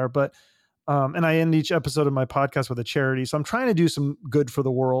burner there. But, and I end each episode of my podcast with a charity. So I'm trying to do some good for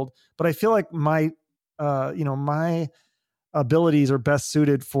the world, but I feel like my abilities are best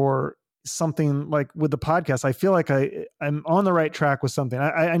suited for something like with the podcast. I feel like I'm on the right track with something.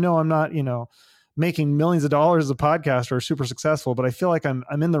 I know I'm not, making millions of dollars as a podcaster or super successful, but I feel like I'm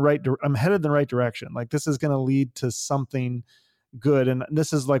headed in the right direction. Like this is going to lead to something good. And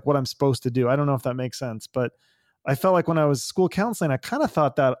this is like what I'm supposed to do. I don't know if that makes sense, but I felt like when I was school counseling, I kind of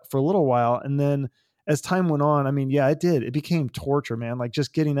thought that for a little while. And then as time went on, I mean, yeah, it did. It became torture, man. Like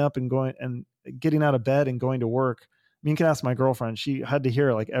just getting up and going and getting out of bed and going to work. I mean, you can ask my girlfriend. She had to hear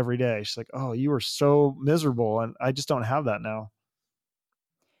it like every day. She's like, "Oh, you were so miserable." And I just don't have that now.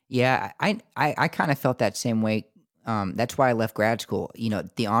 Yeah, I kind of felt that same way. That's why I left grad school.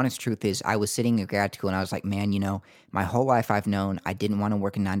 The honest truth is I was sitting in grad school and I was like, man, my whole life I've known I didn't want to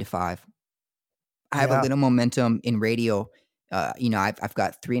work a 9 to 5. I have a Yeah. little momentum in radio. I've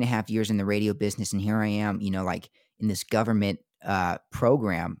got 3.5 years in the radio business, and here I am, like in this government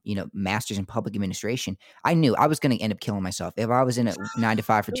program, master's in public administration. I knew I was going to end up killing myself. If I was in a 9 to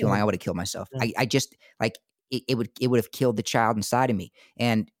 5 for too long, I would have killed myself. Yeah. I just like it would have killed the child inside of me.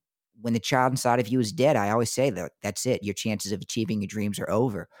 And when the child inside of you is dead, I always say that that's it. Your chances of achieving your dreams are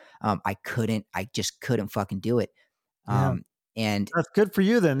over. I just couldn't fucking do it. Yeah. And That's good for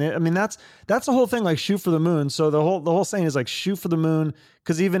you then. I mean, that's the whole thing, like shoot for the moon. So the whole saying is like shoot for the moon,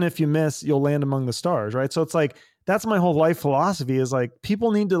 because even if you miss, you'll land among the stars, right? So it's like that's my whole life philosophy is like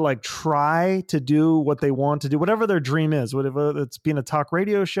people need to like try to do what they want to do, whatever their dream is, whatever it's being a talk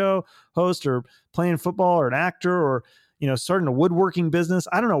radio show host or playing football or an actor or starting a woodworking business.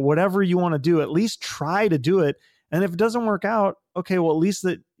 I don't know, whatever you want to do, at least try to do it. And if it doesn't work out, okay, well, at least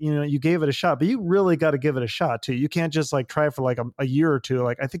that, you gave it a shot, but you really got to give it a shot too. You can't just like try for like a year or two.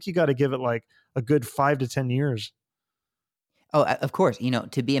 Like, I think you got to give it like a good 5 to 10 years. oh, of course,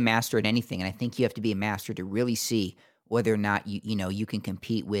 to be a master at anything, and I think you have to be a master to really see whether or not you can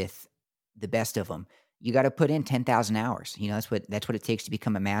compete with the best of them. You got to put in 10,000 hours. That's what it takes to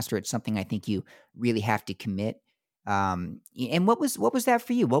become a master. It's something I think you really have to commit. And what was that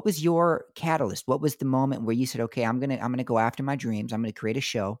for you? What was your catalyst? What was the moment where you said, "Okay, I'm gonna go after my dreams. I'm gonna create a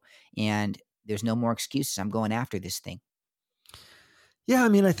show, and there's no more excuses. I'm going after this thing. Yeah, I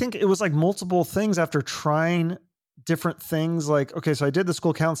mean, I think it was like multiple things after trying different things. Like, okay, so I did the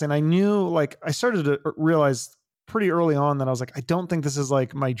school counseling. I knew, like, I started to realize pretty early on that I was like, I don't think this is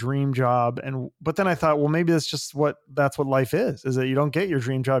like my dream job. But then I thought, well, maybe that's what life is that you don't get your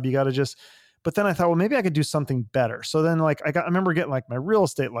dream job. You got to just, but then I thought, well, maybe I could do something better. So then like, I remember getting like my real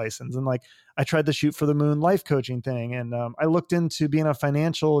estate license, and like, I tried the Shoot for the Moon life coaching thing. And I looked into being a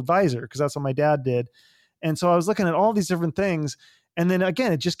financial advisor because that's what my dad did. And so I was looking at all these different things. And then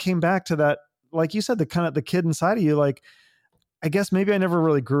again, it just came back to that, like you said, the kind of the kid inside of you, like, I guess maybe I never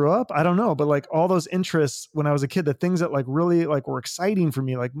really grew up. I don't know. But like all those interests when I was a kid, the things that like really like were exciting for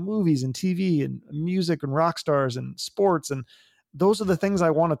me, like movies and TV and music and rock stars and sports. And those are the things I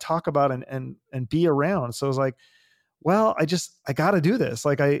want to talk about and be around. So I was like, well, I got to do this.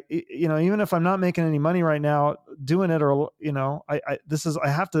 Like even if I'm not making any money right now doing it, or, I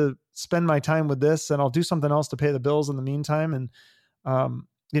have to spend my time with this, and I'll do something else to pay the bills in the meantime. And,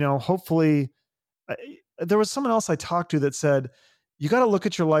 hopefully there was someone else I talked to that said, you got to look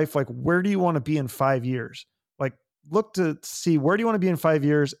at your life. Like, where do you want to be in 5 years? Like, look to see where do you want to be in 5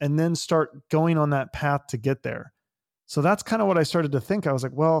 years, and then start going on that path to get there. So that's kind of what I started to think. I was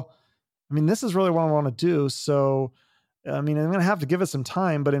like, well, I mean, this is really what I want to do. So, I mean, I'm going to have to give it some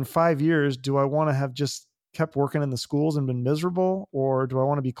time, but in 5 years, do I want to have just kept working in the schools and been miserable? Or do I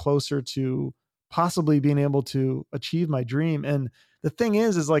want to be closer to possibly being able to achieve my dream? And the thing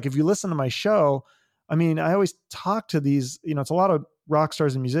is like, if you listen to my show, I mean, I always talk to these, it's a lot of rock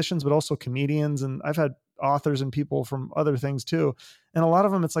stars and musicians, but also comedians. And I've had authors and people from other things too. And a lot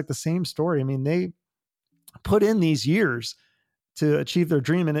of them, it's like the same story. I mean, they put in these years to achieve their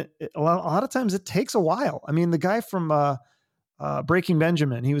dream. And a lot of times it takes a while. I mean, the guy from Breaking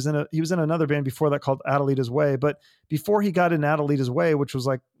Benjamin, he was in another band before that called Adelita's Way. But before he got in Adelita's Way, which was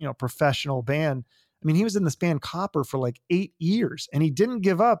like, professional band, I mean, he was in this band Copper for like 8 years, and he didn't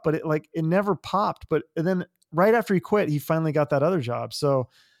give up, but it never popped. But then right after he quit, he finally got that other job. So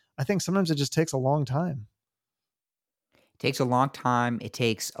I think sometimes it just takes a long time. Takes a long time. It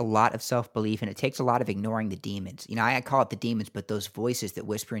takes a lot of self-belief, and it takes a lot of ignoring the demons. I call it the demons, but those voices that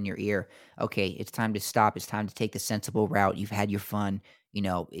whisper in your ear, okay, it's time to stop. It's time to take the sensible route. You've had your fun.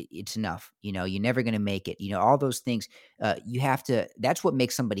 It's enough. You're never going to make it. All those things, you have to, that's what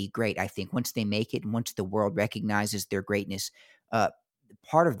makes somebody great. I think once they make it and once the world recognizes their greatness,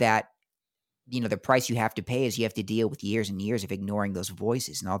 part of that, the price you have to pay is you have to deal with years and years of ignoring those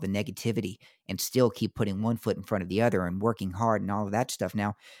voices and all the negativity, and still keep putting one foot in front of the other and working hard and all of that stuff.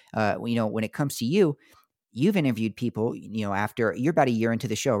 Now, when it comes to you've interviewed people, after you're about a year into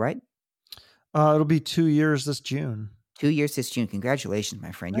the show, right? It'll be 2 years this June. 2 years this June. Congratulations,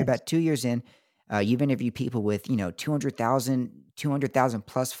 my friend. Thanks. You're about 2 years in. You've interviewed people with, 200,000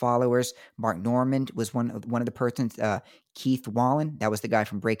 plus followers. Mark Normand was one of the persons. Keith Wallen, that was the guy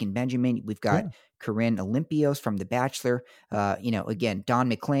from Breaking Benjamin. We've got Corinne Olympios from The Bachelor. Again, Don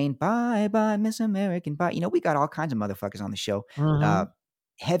McLean, bye bye Miss American, bye. We got all kinds of motherfuckers on the show. Mm-hmm.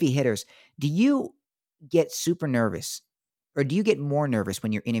 Heavy hitters. Do you get super nervous? Or do you get more nervous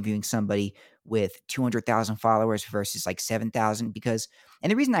when you're interviewing somebody with 200,000 followers versus like 7,000? And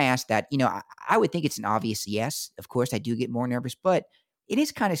the reason I ask that, I would think it's an obvious yes. Of course, I do get more nervous, but it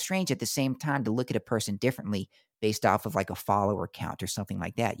is kind of strange at the same time to look at a person differently based off of like a follower count or something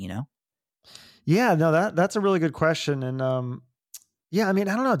like that, Yeah, no, that's a really good question. And yeah, I mean,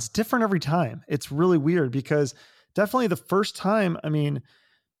 I don't know. It's different every time. It's really weird because definitely the first time, I mean,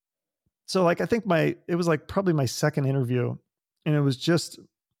 so like, I think it was like probably my second interview, and it was just,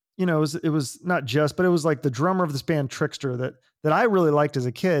 it was not just, but it was like the drummer of this band Trickster that I really liked as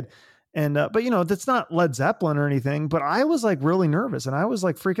a kid. And, but that's not Led Zeppelin or anything, but I was like really nervous, and I was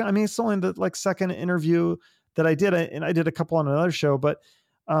like freaking, I mean, it's only the like second interview that I did, and I did a couple on another show, but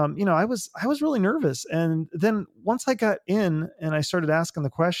I was really nervous. And then once I got in and I started asking the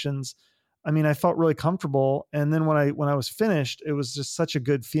questions, I mean, I felt really comfortable. And then when I was finished, it was just such a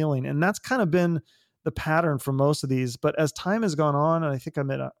good feeling. And that's kind of been the pattern for most of these. But as time has gone on, and I think I'm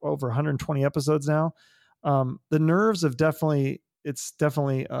at over 120 episodes now, the nerves have definitely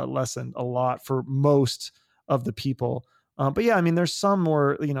lessened a lot for most of the people. But yeah, I mean, there's some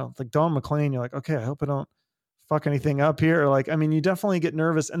more, like Don McLean, you're like, okay, I hope I don't fuck anything up here. Like, I mean, you definitely get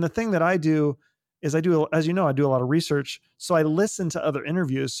nervous. And the thing that I do is I do a lot of research. So I listen to other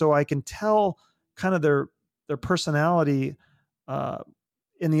interviews so I can tell kind of their personality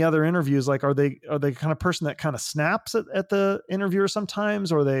in the other interviews. Like, are they the kind of person that kind of snaps at the interviewer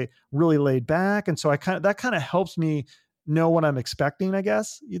sometimes, or are they really laid back? And so that kind of helps me know what I'm expecting, I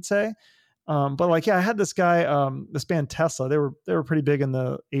guess you'd say. But like, yeah, I had this guy, this band Tesla. They were pretty big in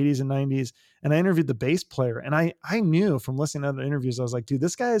the 80s and 90s, and I interviewed the bass player, and I knew from listening to other interviews, I was like, dude,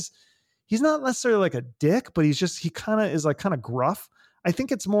 he's not necessarily like a dick, but he kind of is like kind of gruff. I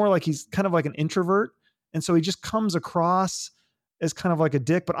think it's more like he's kind of like an introvert, and so he just comes across as kind of like a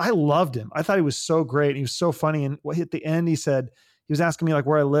dick. But I loved him. I thought he was so great. He was so funny. And at the end, he said he was asking me like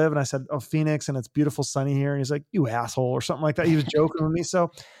where I live, and I said, "Oh, Phoenix, and it's beautiful, sunny here." And he's like, "You asshole," or something like that. He was joking with me.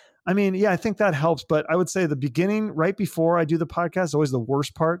 So I mean, yeah, I think that helps, but I would say the beginning, right before I do the podcast, is always the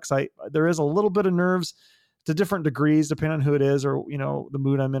worst part, because there is a little bit of nerves to different degrees, depending on who it is, or the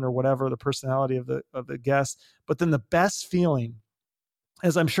mood I'm in, or whatever, the personality of the guest. But then the best feeling,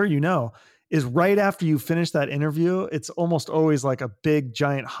 as I'm sure you know, is right after you finish that interview. It's almost always like a big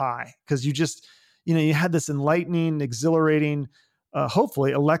giant high, because you had this enlightening, exhilarating,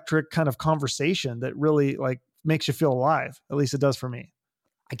 hopefully electric kind of conversation that really like makes you feel alive. At least it does for me.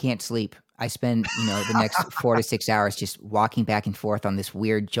 I can't sleep. I spend, the next 4 to 6 hours just walking back and forth on this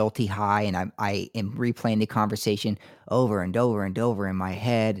weird jolty high, and I am replaying the conversation over and over and over in my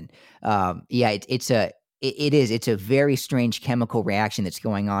head. And yeah, it's a very strange chemical reaction that's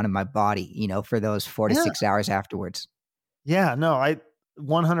going on in my body, for those 4 to Yeah. 6 hours afterwards. Yeah, no, I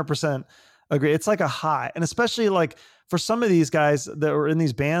 100% agree. It's like a high. And especially like for some of these guys that were in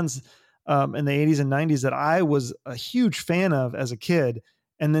these bands in the 80s and 90s that I was a huge fan of as a kid.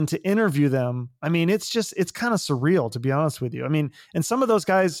 And then to interview them, I mean, it's kind of surreal, to be honest with you. I mean, and some of those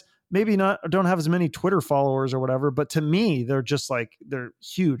guys maybe don't have as many Twitter followers or whatever, but to me, they're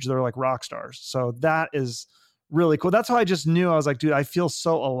huge. They're like rock stars. So that is really cool. That's how I just knew. I was like, dude, I feel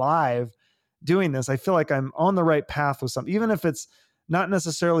so alive doing this. I feel like I'm on the right path with something, even if it's not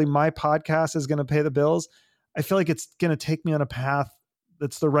necessarily my podcast is going to pay the bills. I feel like it's going to take me on a path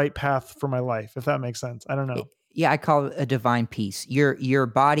that's the right path for my life, if that makes sense. I don't know. Yeah, I call it a divine peace. Your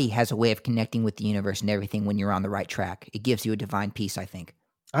body has a way of connecting with the universe and everything when you're on the right track. It gives you a divine peace, I think.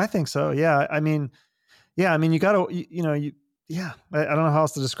 I think so. Yeah. I mean, you got to, I don't know how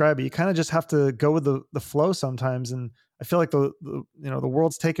else to describe it. You kind of just have to go with the flow sometimes. And I feel like the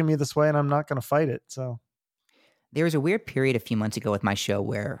world's taking me this way, and I'm not going to fight it. So there was a weird period a few months ago with my show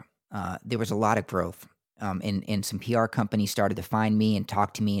where there was a lot of growth. And some PR companies started to find me and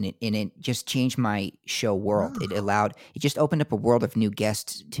talk to me, and it just changed my show world. Wow. It just opened up a world of new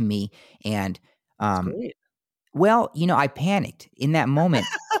guests to me. And, Great. well, I panicked in that moment.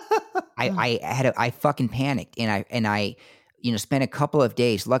 I fucking panicked, and I spent a couple of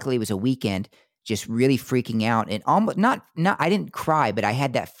days. Luckily, it was a weekend, just really freaking out, and almost not. I didn't cry, but I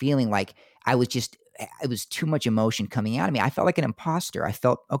had that feeling like it was too much emotion coming out of me. I felt like an imposter. I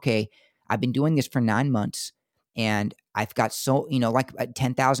felt, okay, I've been doing this for 9 months, and I've got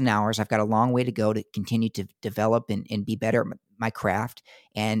 10,000 hours. I've got a long way to go to continue to develop and be better at my craft.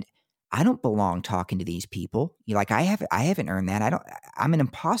 And I don't belong talking to these people. I haven't earned that. I'm an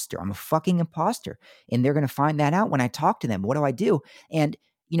imposter. I'm a fucking imposter. And they're going to find that out when I talk to them. What do I do? And,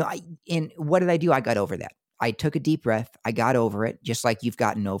 and what did I do? I got over that. I took a deep breath. I got over it, just like you've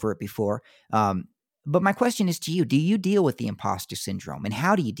gotten over it before. But my question is to you, do you deal with the imposter syndrome, and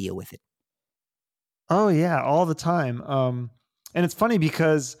how do you deal with it? Oh yeah, all the time. And it's funny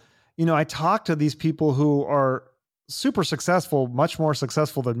because, I talk to these people who are super successful, much more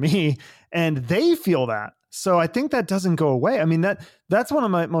successful than me, and they feel that. So I think that doesn't go away. I mean, that's one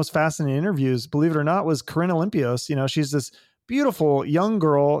of my most fascinating interviews, believe it or not, was Corinne Olympios. She's this beautiful young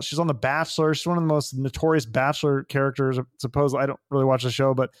girl. She's on The Bachelor. She's one of the most notorious Bachelor characters. Supposedly, I don't really watch the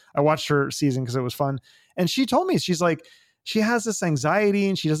show, but I watched her season because it was fun. And she told me, she's like, she has this anxiety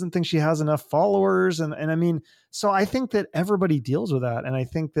and she doesn't think she has enough followers. And I mean, so I think that everybody deals with that. And I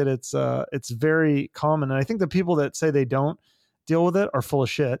think that it's very common. And I think the people that say they don't deal with it are full of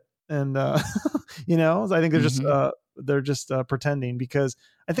shit. And, I think they're just pretending, because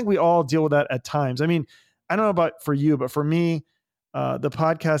I think we all deal with that at times. I mean, I don't know about for you, but for me, the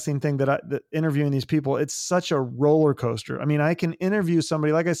podcasting thing that interviewing these people, it's such a roller coaster. I mean, I can interview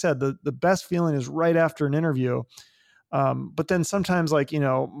somebody, like I said, the best feeling is right after an interview. But then sometimes, like,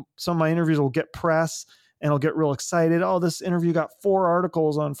 some of my interviews will get press and I'll get real excited. Oh, this interview got 4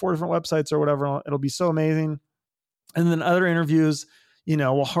 articles on 4 different websites or whatever. It'll be so amazing. And then other interviews,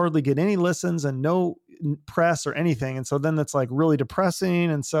 will hardly get any listens and no press or anything. And so then that's like really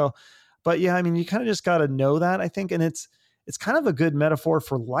depressing. And so, but yeah, I mean, you kind of just got to know that, I think. And it's kind of a good metaphor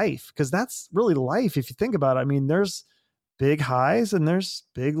for life, because that's really life. If you think about it, I mean, there's big highs and there's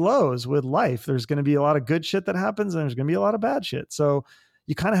big lows with life. There's going to be a lot of good shit that happens, and there's going to be a lot of bad shit. So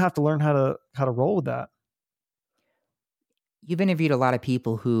you kind of have to learn how to roll with that. You've interviewed a lot of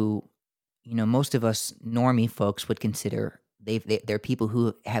people who, most of us normie folks would consider they're people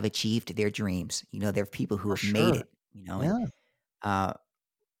who have achieved their dreams. They're people who For have made sure. it. And Yeah. uh,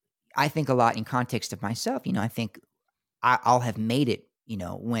 I think a lot in context of myself. I think I'll have made it,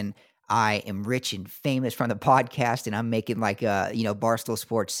 when I am rich and famous from the podcast and I'm making like, Barstool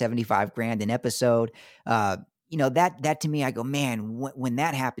Sports 75 grand an episode. Uh, that to me, I go, man, when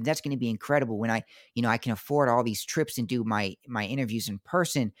that happens, that's going to be incredible. When I can afford all these trips and do my interviews in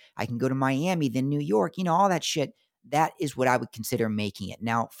person, I can go to Miami, then New York, all that shit. That is what I would consider making it.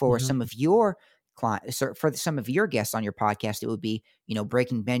 Now, for Mhm. some of your for some of your guests on your podcast, it would be,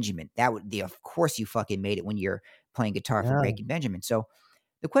 Breaking Benjamin. That would be, of course, you fucking made it when you're playing guitar for Yeah. Breaking Benjamin. So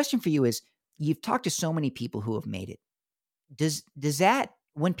the question for you is, you've talked to so many people who have made it. Does that,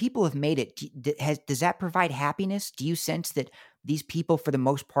 when people have made it, does that provide happiness? Do you sense that these people, for the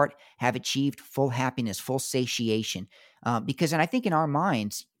most part, have achieved full happiness, full satiation? Because, and I think in our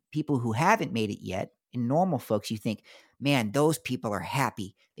minds, people who haven't made it yet, in normal folks, you think, man, those people are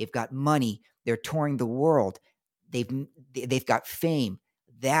happy. They've got money. They're touring the world. They've they've got fame.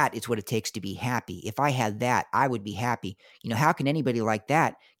 That is what it takes to be happy. If I had that, I would be happy. How can anybody like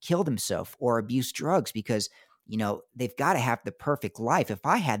that kill themselves or abuse drugs? Because they've got to have the perfect life. If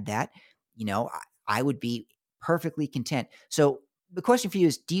I had that, I would be perfectly content. So the question for you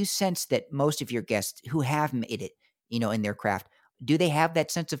is, do you sense that most of your guests who have made it, in their craft, do they have that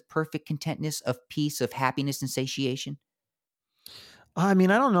sense of perfect contentness, of peace, of happiness and satiation? I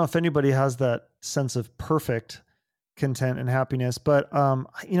mean, I don't know if anybody has that sense of perfect content and happiness, but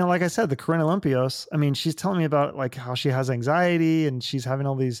like I said, the Corinne Olympios, I mean, she's telling me about like how she has anxiety and she's having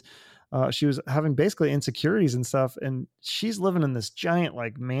all these she was having basically insecurities and stuff, and she's living in this giant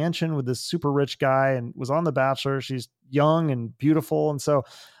like mansion with this super rich guy and was on The Bachelor. She's young and beautiful, and so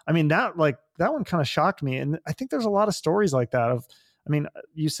I mean that one kind of shocked me, and I think there's a lot of stories like that of, I mean,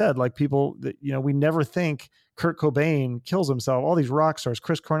 you said like people that, we never think Kurt Cobain kills himself, all these rock stars,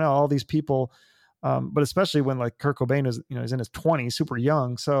 Chris Cornell, all these people. But especially when like Kurt Cobain is, he's in his 20s, super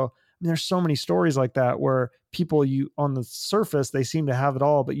young. So I mean, there's so many stories like that where people, you on the surface, they seem to have it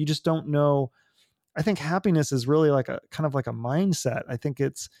all, but you just don't know. I think happiness is really like a kind of like a mindset. I think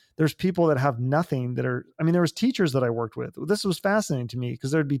there's people that have nothing that are, I mean, there was teachers that I worked with. This was fascinating to me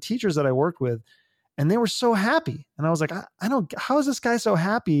because there'd be teachers that I worked with and they were so happy. And I was like, I don't, how is this guy so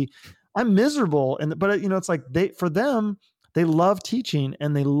happy? I'm miserable. But it's like for them, they love teaching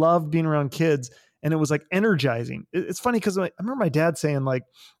and they love being around kids. And it was like energizing. It's funny because I remember my dad saying like,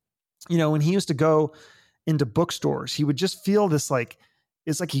 when he used to go into bookstores, he would just feel this like,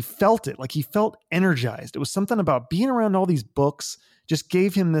 it's like he felt it, like he felt energized. It was something about being around all these books just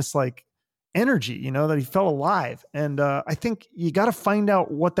gave him this like energy, that he felt alive. And I think you got to find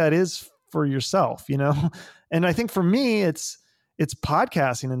out what that is for yourself, And I think for me, it's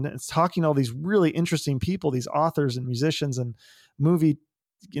podcasting and it's talking to all these really interesting people, these authors and musicians and movie,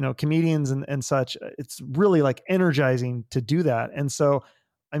 comedians and such. It's really like energizing to do that. And so,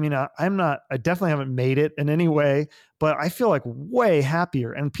 I mean, I definitely haven't made it in any way, but I feel like way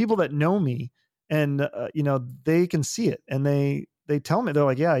happier, and people that know me and, they can see it and they tell me, they're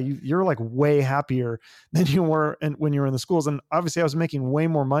like, yeah, you're like way happier than you were when you were in the schools. And obviously I was making way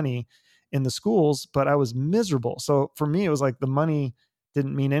more money in the schools, but I was miserable. So for me, it was like the money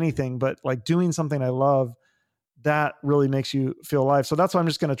didn't mean anything, but like doing something I love, that really makes you feel alive. So that's why I'm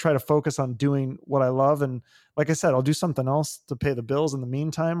just going to try to focus on doing what I love. And like I said, I'll do something else to pay the bills in the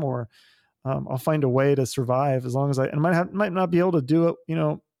meantime, or I'll find a way to survive as long as and might not be able to do it,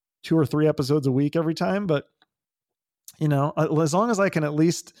 2 or 3 episodes a week every time, but as long as I can at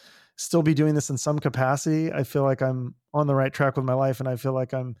least still be doing this in some capacity, I feel like I'm on the right track with my life. And I feel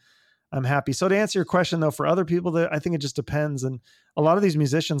like I'm happy. So to answer your question though, for other people, that I think it just depends. And a lot of these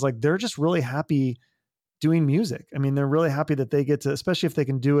musicians, like they're just really happy doing music. I mean, they're really happy that they get to, especially if they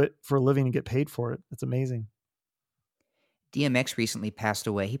can do it for a living and get paid for it. It's amazing. DMX recently passed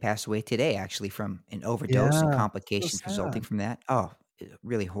away. He passed away today, actually, from an overdose and Yeah. So complications resulting sad. from that. Oh,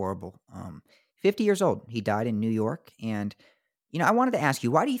 really horrible. 50 years old. He died in New York. And, I wanted to ask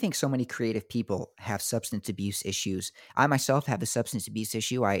you, why do you think so many creative people have substance abuse issues? I myself have a substance abuse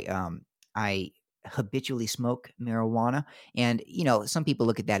issue. I habitually smoke marijuana. And, some people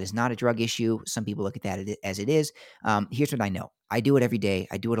look at that as not a drug issue. Some people look at that as it is. Here's what I know. I do it every day.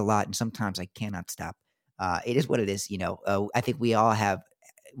 I do it a lot. And sometimes I cannot stop. It is what it is. I think we all have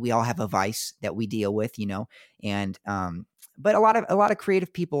a vice that we deal with, and but a lot of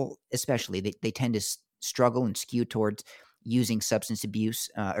creative people, especially, they tend to struggle and skew towards using substance abuse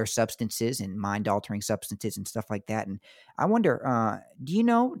or substances and mind altering substances and stuff like that. And I wonder, do you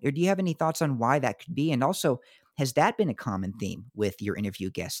know, or do you have any thoughts on why that could be? And also, has that been a common theme with your interview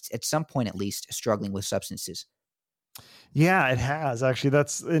guests at some point, at least, struggling with substances? Yeah, it has actually.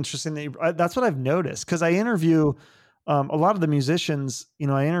 That's interesting. That's what I've noticed because I interview a lot of the musicians.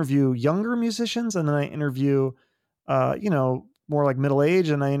 I interview younger musicians, and then I interview, more like middle age,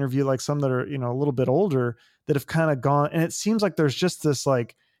 and I interview like some that are a little bit older that have kind of gone. And it seems like there's just this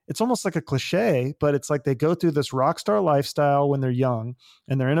like it's almost like a cliche, but it's like they go through this rock star lifestyle when they're young,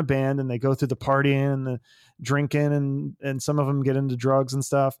 and they're in a band, and they go through the partying and the drinking, and some of them get into drugs and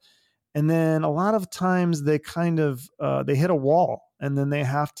stuff, and then a lot of times they kind of they hit a wall, and then they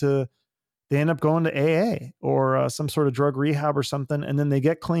end up going to AA or some sort of drug rehab or something, and then they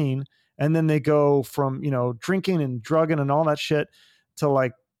get clean, and then they go from drinking and drugging and all that shit to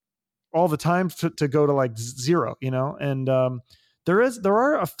like all the time to go to like zero, and there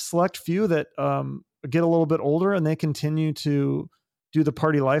are a select few that get a little bit older and they continue to do the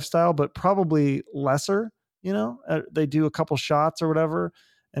party lifestyle, but probably lesser. They do a couple shots or whatever,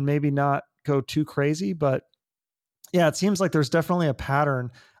 and maybe not go too crazy. But yeah, it seems like there's definitely a pattern.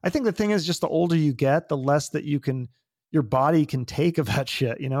 I think the thing is just the older you get, the less that your body can take of that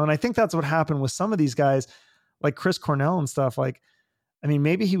shit, And I think that's what happened with some of these guys, like Chris Cornell and stuff. Like, I mean,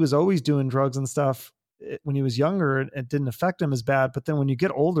 maybe he was always doing drugs and stuff when he was younger, and it didn't affect him as bad. But then when you get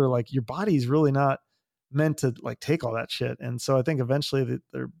older, like your body's really not meant to like take all that shit. And so I think eventually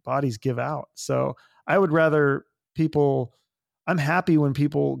their bodies give out. So I would rather people, I'm happy when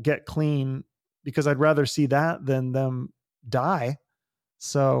people get clean because I'd rather see that than them die.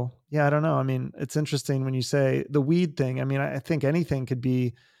 So yeah, I don't know. I mean, it's interesting when you say the weed thing. I mean, I think anything could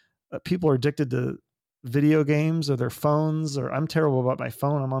be, people are addicted to video games or their phones, or I'm terrible about my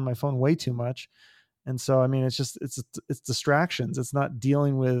phone. I'm on my phone way too much. And so, I mean, it's distractions. It's not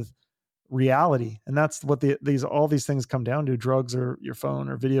dealing with reality. And that's what all these things come down to: drugs or your phone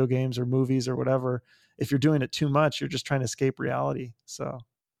or video games or movies or whatever. If you're doing it too much, you're just trying to escape reality. So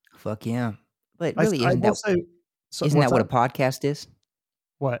Fuck yeah. But I, really, I will say, so isn't what's that what that? a podcast is?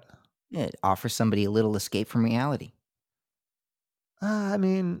 What? It offers somebody a little escape from reality. I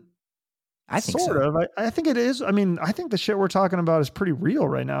mean, I think sort so. of. I think it is. I mean, I think the shit we're talking about is pretty real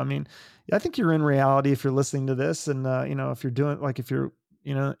right now. I mean, I think you're in reality if you're listening to this, and if you're doing like if you're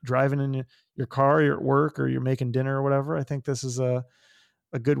driving in your car, or you're at work, or you're making dinner or whatever. I think this is a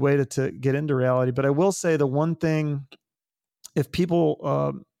good way to get into reality. But I will say the one thing, if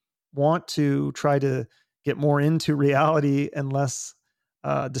people want to try to get more into reality and less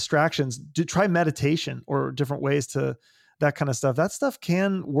distractions, do try meditation or different ways to that kind of stuff. That stuff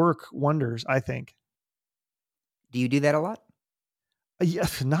can work wonders, I think. Do you do that a lot? Yeah,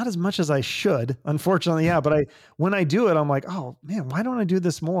 not as much as I should, unfortunately. Yeah, but when I do it, I'm like, oh man, why don't I do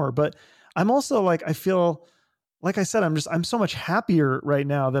this more? But I'm also like, I feel like I said, I'm so much happier right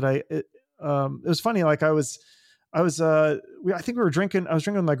now that it was funny. Like I think I was drinking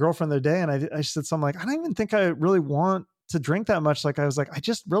with my girlfriend the other day, and I said something like, I don't even think I really want to drink that much. Like I was like, I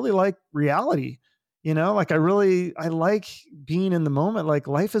just really like reality, like I like being in the moment. Like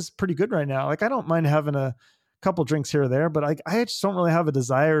life is pretty good right now. Like I don't mind having a couple drinks here or there, but I just don't really have a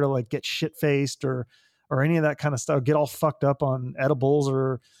desire to like get shit faced or any of that kind of stuff, get all fucked up on edibles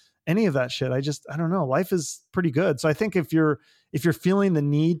or any of that shit. I don't know. Life is pretty good. So I think if you're feeling the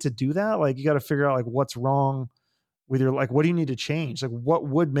need to do that, like you got to figure out like what's wrong with your, like, what do you need to change? Like what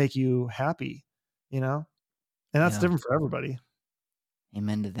would make you happy, you know? And that's Yeah. different for everybody.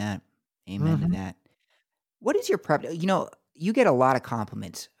 Amen to that. Amen to Mm-hmm. that. What is your prep? You get a lot of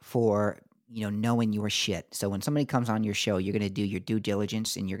compliments for, knowing your shit. So when somebody comes on your show, you're going to do your due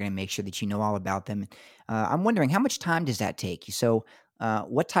diligence and you're going to make sure that you know all about them. I'm wondering, how much time does that take? So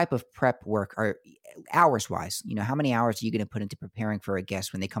what type of prep work are hours wise? How many hours are you going to put into preparing for a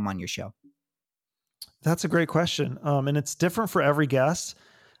guest when they come on your show? That's a great question. And it's different for every guest.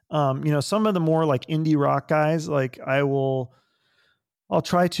 Some of the more like indie rock guys, like I'll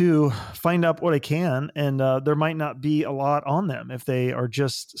try to find out what I can, and there might not be a lot on them if they are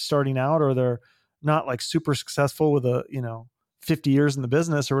just starting out or they're not like super successful with 50 years in the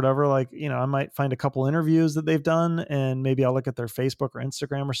business or whatever. Like, I might find a couple interviews that they've done, and maybe I'll look at their Facebook or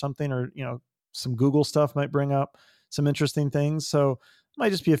Instagram or something, or, some Google stuff might bring up some interesting things. So it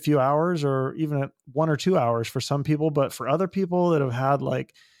might just be a few hours or even 1 or 2 hours for some people. But for other people that have had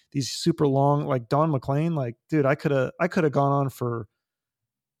like these super long, like Don McLean, like, dude, I could have gone on for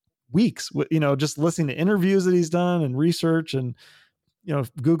weeks, just listening to interviews that he's done and research and,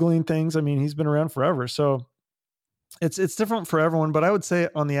 Googling things. I mean, he's been around forever. So it's different for everyone, but I would say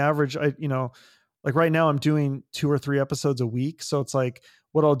on the average, like right now I'm doing 2 or 3 episodes a week. So it's like,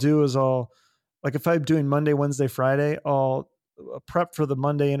 what I'll do is like if I'm doing Monday, Wednesday, Friday, I'll prep for the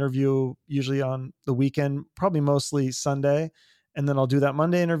Monday interview, usually on the weekend, probably mostly Sunday. And then I'll do that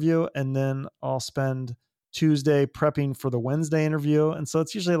Monday interview. And then I'll spend Tuesday prepping for the Wednesday interview. And so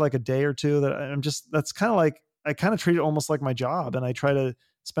it's usually like a day or two that that's kind of like, I kind of treat it almost like my job. And I try to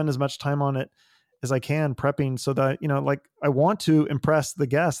spend as much time on it as I can prepping so that, like I want to impress the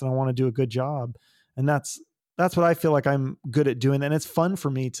guests and I want to do a good job. And that's what I feel like I'm good at doing. And it's fun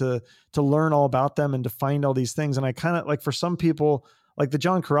for me to learn all about them and to find all these things. And I kind of like, for some people, like the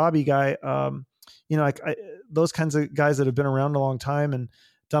John Karabi guy, those kinds of guys that have been around a long time and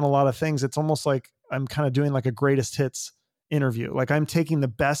done a lot of things, it's almost like I'm kind of doing like a greatest hits interview. Like I'm taking the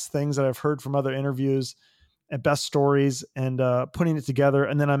best things that I've heard from other interviews and best stories and putting it together.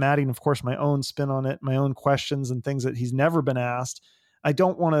 And then I'm adding, of course, my own spin on it, my own questions and things that he's never been asked. I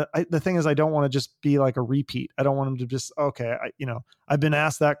don't want to, the thing is, I don't want to just be like a repeat. I don't want him to just, okay, I've been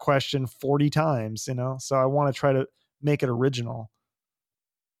asked that question 40 times, so I want to try to make it original.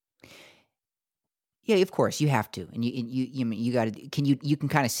 Yeah, of course you have to, and you got to. You can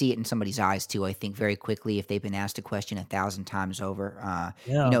kind of see it in somebody's eyes too. I think very quickly if they've been asked a question 1,000 times over.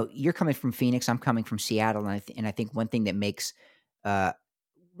 Yeah. You're coming from Phoenix, I'm coming from Seattle, and I think one thing that makes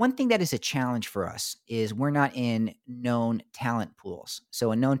one thing that is a challenge for us is we're not in known talent pools.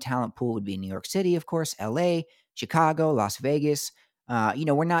 So a known talent pool would be New York City, of course, LA, Chicago, Las Vegas.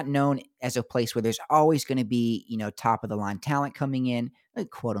 We're not known as a place where there's always going to be, top of the line talent coming in, like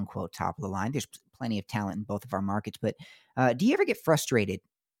quote unquote top of the line. There's plenty of talent in both of our markets, but do you ever get frustrated,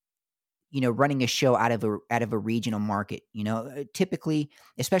 running a show out of a regional market? Typically,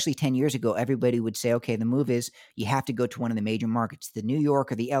 especially 10 years ago, everybody would say, okay, the move is you have to go to one of the major markets, the New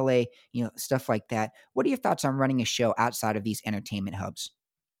York or the LA, stuff like that. What are your thoughts on running a show outside of these entertainment hubs?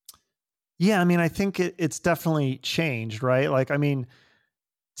 Yeah. I mean, I think it's definitely changed, right? Like, I mean,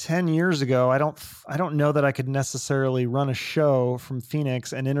 10 years ago, I don't know that I could necessarily run a show from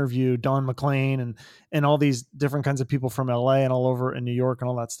Phoenix and interview Don McLean and all these different kinds of people from LA and all over in New York and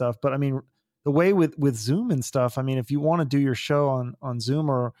all that stuff. But I mean, the way with Zoom and stuff, I mean, if you want to do your show on Zoom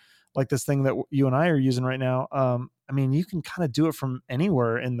or like this thing that you and I are using right now, I mean, you can kind of do it from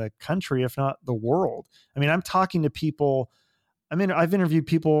anywhere in the country, if not the world. I mean, I'm talking to people. I mean, I've interviewed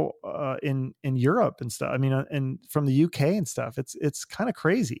people in Europe and stuff. I mean, and from the UK and stuff. It's kind of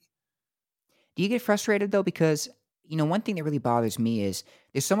crazy. Do you get frustrated though? Because, one thing that really bothers me is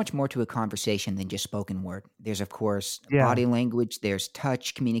there's so much more to a conversation than just spoken word. There's, of course, Yeah. body language, there's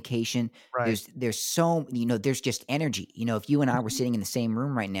touch, communication. Right. There's just energy. If you and I were sitting in the same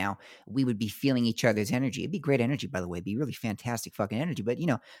room right now, we would be feeling each other's energy. It'd be great energy, by the way. It'd be really fantastic fucking energy. But,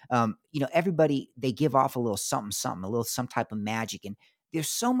 everybody, they give off a little something, something, a little, some type of magic. And there's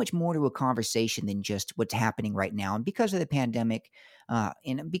so much more to a conversation than just what's happening right now. And because of the pandemic,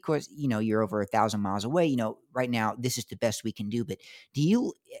 and because, you're over 1,000 miles away, right now, this is the best we can do. But do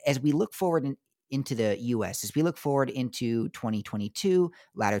you, as we look forward into the US, as we look forward into 2022,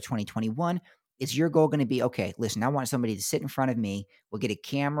 latter 2021, is your goal going to be, okay, listen, I want somebody to sit in front of me. We'll get a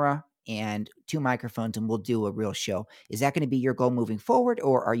camera and 2 microphones and we'll do a real show. Is that going to be your goal moving forward?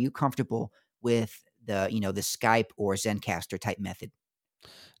 Or are you comfortable with the Skype or Zencaster type method?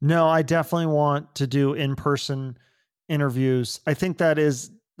 No, I definitely want to do in-person interviews. I think that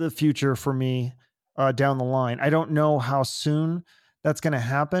is the future for me down the line. I don't know how soon that's going to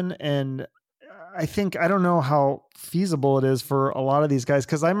happen. And I don't know how feasible it is for a lot of these guys.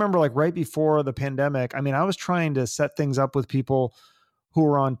 Cause I remember like right before the pandemic, I mean, I was trying to set things up with people who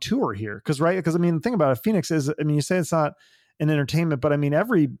are on tour here. Cause I mean, the thing about it, Phoenix is, I mean, you say it's not an entertainment, but I mean,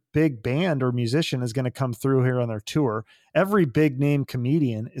 every big band or musician is going to come through here on their tour. Every big name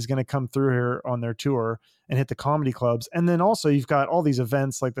comedian is going to come through here on their tour and hit the comedy clubs. And then also you've got all these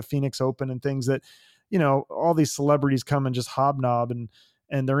events like the Phoenix Open and things that, all these celebrities come and just hobnob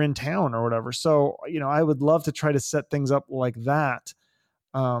and they're in town or whatever. So, I would love to try to set things up like that.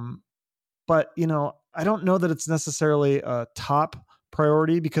 But I don't know that it's necessarily a top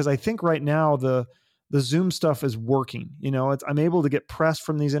priority because I think right now the Zoom stuff is working. I'm able to get press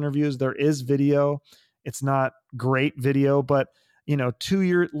from these interviews. There is video. It's not great video, but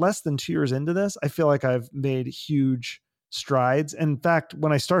less than 2 years into this, I feel like I've made huge strides. In fact,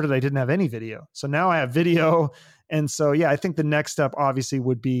 when I started, I didn't have any video. So now I have video. And so, yeah, I think the next step obviously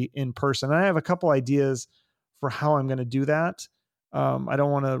would be in person. I have a couple ideas for how I'm going to do that. I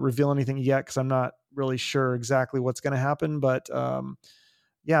don't want to reveal anything yet because I'm not really sure exactly what's going to happen, but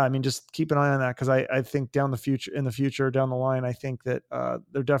yeah, I mean, just keep an eye on that because I think in the future, down the line, I think that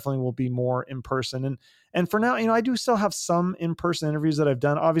there definitely will be more in person. And for now, I do still have some in person interviews that I've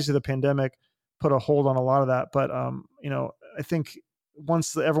done. Obviously, the pandemic put a hold on a lot of that, but I think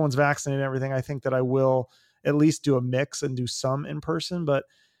once everyone's vaccinated and everything, I think that I will at least do a mix and do some in person. But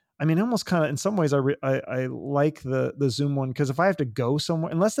I mean, almost kind of in some ways, I like the Zoom one, because if I have to go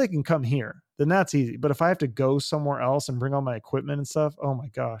somewhere, unless they can come here, then that's easy. But if I have to go somewhere else and bring all my equipment and stuff, oh my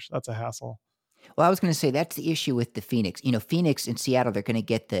gosh, that's a hassle. Well, I was going to say that's the issue with the Phoenix. Phoenix and Seattle, they're going to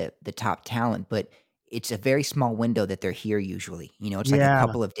get the top talent, but it's a very small window that they're here usually. It's like a Yeah,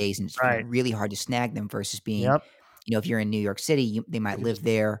 couple of days, and it's right. really hard to snag them versus being, Yep. if you're in New York City, they I might could just, live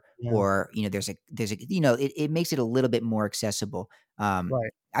there, yeah, or it makes it a little bit more accessible.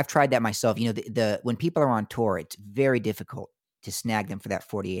 right. I've tried that myself. The when people are on tour, it's very difficult to snag them for that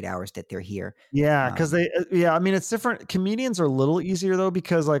 48 hours that they're here. Yeah, because Um, I mean, it's different. Comedians are a little easier though,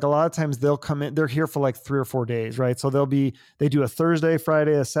 because like a lot of times they'll come in, they're here for like 3 or 4 days, right? So they do a Thursday,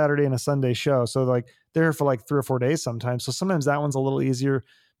 Friday, a Saturday, and a Sunday show. So like they're here for like 3 or 4 days sometimes. So sometimes that one's a little easier.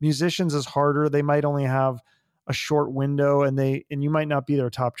 Musicians is harder. They might only have a short window, and you might not be their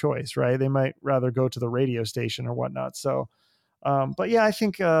top choice, right? They might rather go to the radio station or whatnot. So but yeah, I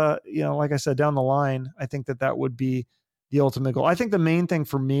think, like I said, down the line, I think that would be the ultimate goal. I think the main thing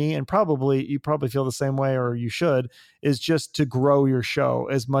for me, and probably you probably feel the same way, or you should, is just to grow your show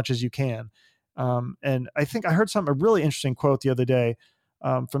as much as you can. And I think I heard a really interesting quote the other day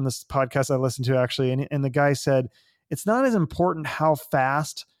from this podcast I listened to, actually. And the guy said, it's not as important how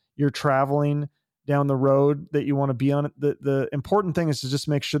fast you're traveling down the road that you want to be on. The important thing is to just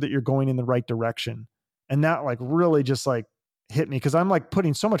make sure that you're going in the right direction. And that like really just like hit me, because I'm like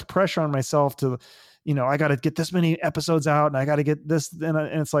putting so much pressure on myself to, I got to get this many episodes out, and I got to get this. And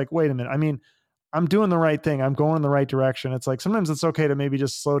it's like, wait a minute. I mean, I'm doing the right thing. I'm going in the right direction. It's like, sometimes it's okay to maybe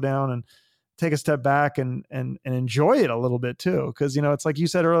just slow down and take a step back and enjoy it a little bit too. Cause it's like you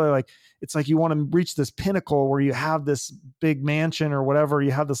said earlier, like, it's like you want to reach this pinnacle where you have this big mansion or whatever,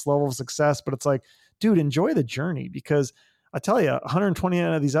 you have this level of success, but it's like, dude, enjoy the journey. Because I tell you,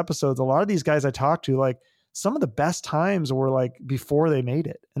 129 of these episodes, a lot of these guys I talk to, like, some of the best times were like before they made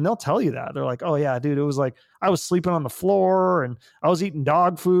it. And they'll tell you that. They're like, oh yeah, dude, it was like, I was sleeping on the floor and I was eating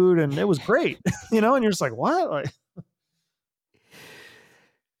dog food and it was great. And you're just like, what? Like,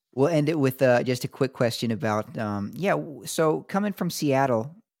 we'll end it with just a quick question about, so coming from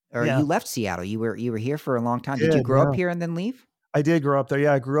Seattle, or yeah, you left Seattle, you were here for a long time. Did you did, grow up yeah. here and then leave? I did grow up there.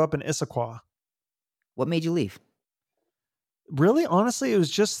 Yeah. I grew up in Issaquah. What made you leave? Really, honestly, it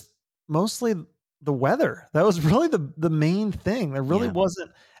was just mostly the weather. That was really the main thing. There really Yeah. wasn't.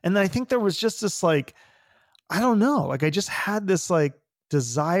 And I think there was just this, like, I don't know, like I just had this like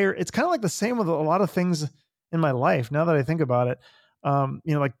desire. It's kind of like the same with a lot of things in my life, now that I think about it.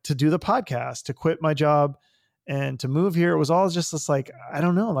 Like to do the podcast, to quit my job, and to move here. It was all just this, like, I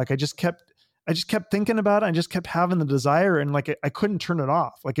don't know, like I just kept thinking about it. I just kept having the desire, and like I couldn't turn it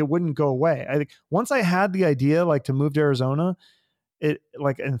off. Like it wouldn't go away. I think once I had the idea, like, to move to Arizona, it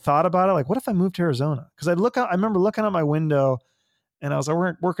like, and thought about it, like, what if I moved to Arizona? Because I remember looking out my window, and I was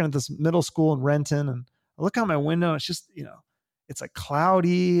working at this middle school in Renton, and I look out my window, and it's just, it's like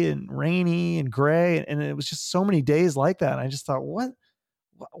cloudy and rainy and gray. And it was just so many days like that. And I just thought,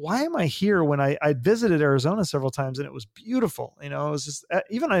 why am I here, when I visited Arizona several times and it was beautiful? It was just,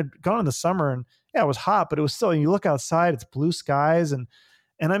 even I'd gone in the summer, and yeah, it was hot, but it was still, you look outside, it's blue skies. And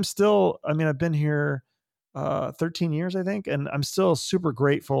I'm still, I mean, I've been here 13 years, I think, and I'm still super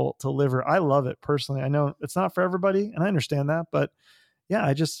grateful to live here. I love it personally. I know it's not for everybody, and I understand that, but yeah,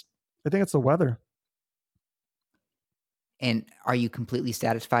 I think it's the weather. And are you completely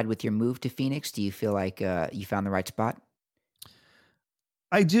satisfied with your move to Phoenix? Do you feel like you found the right spot?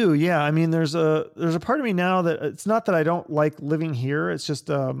 I do. Yeah. I mean, there's a part of me now that it's not that I don't like living here. It's just,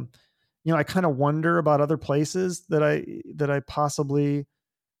 I kind of wonder about other places that I possibly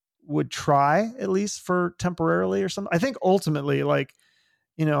would try, at least for temporarily or something. I think ultimately, like,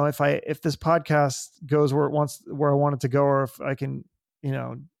 if this podcast goes where I want it to go, or if I can,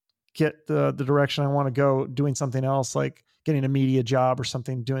 get the direction I want to go, doing something else, like getting a media job or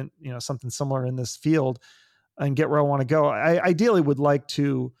something, doing, something similar in this field, and get where I want to go. I ideally would like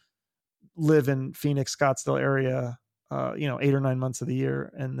to live in Phoenix, Scottsdale area, 8 or 9 months of the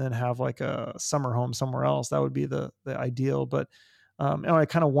year, and then have like a summer home somewhere else. That would be the ideal. But, I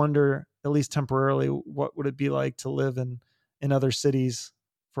kind of wonder, at least temporarily, what would it be like to live in other cities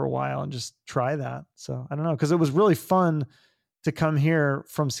for a while and just try that. So I don't know. 'Cause it was really fun to come here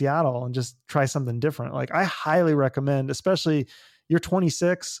from Seattle and just try something different. Like, I highly recommend, especially, you're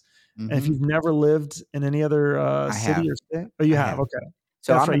 26. And if Mm-hmm. you've never lived in any other I city have. or state, oh, you I have. have. Okay.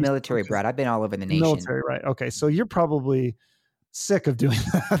 So That's I'm a right. military Okay. brat. I've been all over the nation. Military, right? Okay. So you're probably sick of doing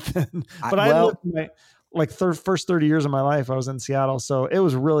that then. I, But I lived well, my first 30 years of my life, I was in Seattle. So it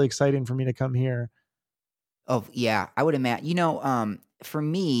was really exciting for me to come here. oh yeah, I would imagine. For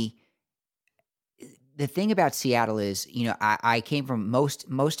me, The thing about Seattle is, I came from most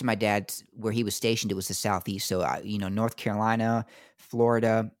of my dad's where he was stationed. It was the Southeast. So, North Carolina,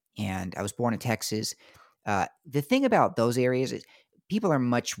 Florida, and I was born in Texas. The thing about those areas is people are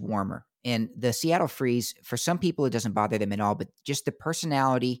much warmer. And the Seattle freeze, for some people, it doesn't bother them at all, but just the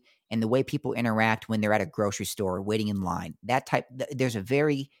personality and the way people interact when they're at a grocery store waiting in line, there's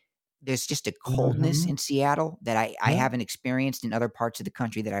just a coldness Mm-hmm. in Seattle that I Yeah. haven't experienced in other parts of the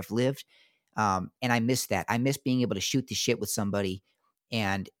country that I've lived. And I miss that. I miss being able to shoot the shit with somebody,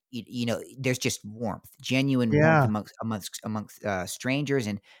 and there's just warmth, genuine warmth Yeah. amongst strangers,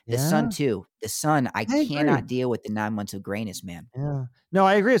 and the sun Yeah. too. The sun, I I agree. cannot deal with the 9 months of grayness, man. Yeah. No,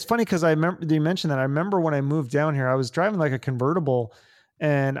 I agree. It's funny because I remember you mentioned that. I remember when I moved down here, I was driving like a convertible,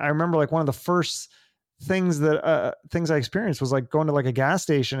 and I remember like one of the first things I experienced was like going to like a gas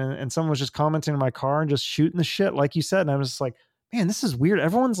station, and someone was just commenting in my car and just shooting the shit, like you said. And I was just like, man, this is weird.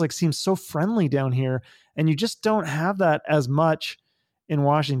 Everyone's like seems so friendly down here, and you just don't have that as much in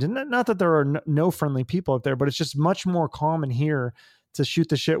Washington. Not that there are no friendly people up there, but it's just much more common here to shoot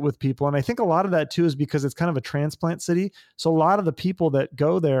the shit with people. And I think a lot of that too is because it's kind of a transplant city. So a lot of the people that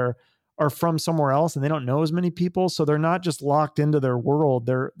go there are from somewhere else and they don't know as many people. So they're not just locked into their world.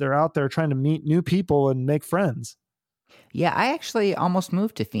 They're out there trying to meet new people and make friends. Yeah, I actually almost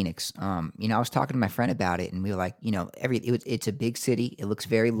moved to Phoenix. I was talking to my friend about it, and we were like, it's a big city. It looks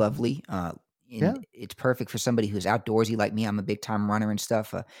very lovely. And Yeah. it's perfect for somebody who's outdoorsy like me. I'm a big time runner and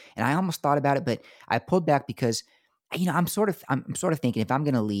stuff. And I almost thought about it, but I pulled back because, I'm sort of thinking if I'm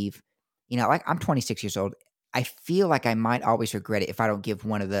going to leave, like I'm 26 years old. I feel like I might always regret it if I don't give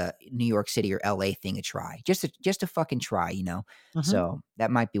one of the New York City or LA thing a try, just to fucking try. Mhm. So that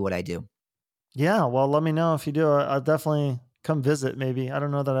might be what I do. Yeah. Well, let me know if you do. I'll definitely come visit maybe. I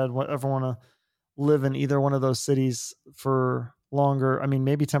don't know that ever want to live in either one of those cities for longer. I mean,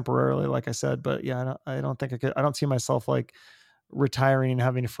 maybe temporarily, like I said, but yeah, I don't think I could, I don't see myself like retiring and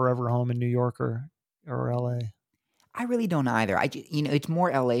having a forever home in New York or LA. I really don't either. It's more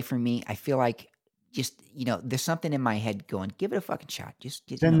LA for me. I feel like just, there's something in my head going, give it a fucking shot. Just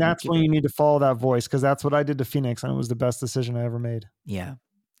Then that's give when it. you need to follow that voice, because that's what I did to Phoenix, and it was the best decision I ever made. Yeah.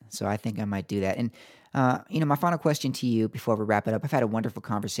 So I think I might do that. And, my final question to you before we wrap it up, I've had a wonderful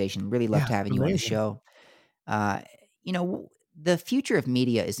conversation. Really loved Yeah, having you on the amazing. show. Uh, the future of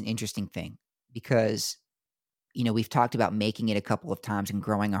media is an interesting thing because, we've talked about making it a couple of times and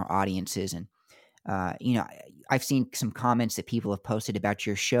growing our audiences. And I've seen some comments that people have posted about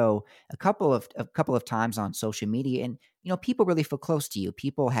your show a couple of times on social media, and people really feel close to you.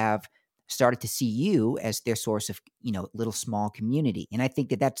 People have started to see you as their source of little small community, and I think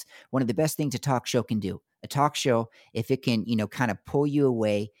that that's one of the best things a talk show can do. A talk show, if it can, kind of pull you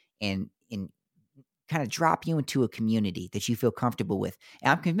away and kind of drop you into a community that you feel comfortable with.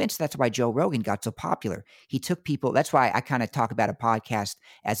 And I'm convinced that's why Joe Rogan got so popular. He took people, that's why I kind of talk about a podcast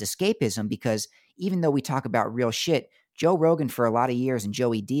as escapism, because even though we talk about real shit, Joe Rogan for a lot of years and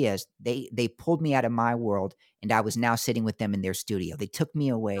Joey Diaz, they pulled me out of my world, and I was now sitting with them in their studio. They took me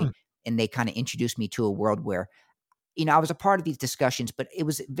away Hmm. and they kind of introduced me to a world where, I was a part of these discussions, but it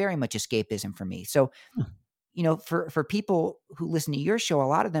was very much escapism for me. So Hmm. for people who listen to your show, a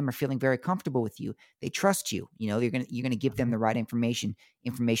lot of them are feeling very comfortable with you. They trust you. You're gonna give them Mhm. the right information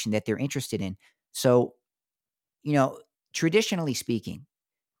that they're interested in. So, you know, traditionally speaking,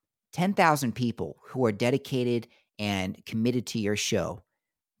 10,000 people who are dedicated and committed to your show.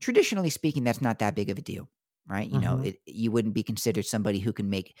 Traditionally speaking, that's not that big of a deal, right? Mhm. You wouldn't be considered somebody who can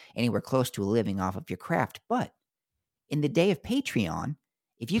make anywhere close to a living off of your craft. But in the day of Patreon,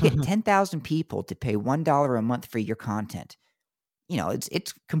 if you get 10,000 people to pay $1 a month for your content,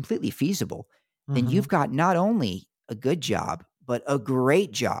 it's completely feasible. Then Mhm. you've got not only a good job, but a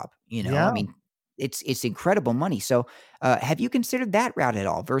great job. I Yeah. mean, it's incredible money. So, have you considered that route at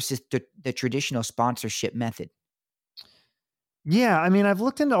all versus the traditional sponsorship method? Yeah, I mean, I've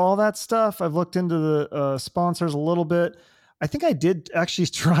looked into all that stuff. I've looked into the sponsors a little bit. I think I did actually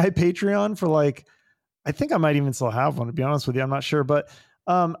try Patreon for like, I think I might even still have one, to be honest with you. I'm not sure, but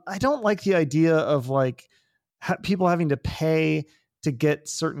I don't like the idea of like people having to pay to get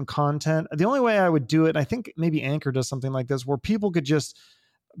certain content. The only way I would do it, and I think maybe Anchor does something like this, where people could just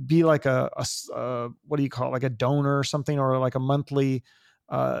be like what do you call it? Like a donor or something, or like a monthly,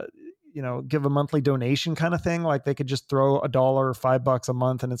 uh, give a monthly donation kind of thing. Like they could just throw $1 or $5 a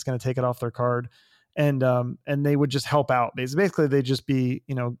month and it's going to take it off their card. And they would just help out. Basically they just be,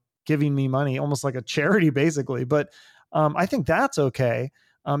 giving me money, almost like a charity basically. But I think that's okay.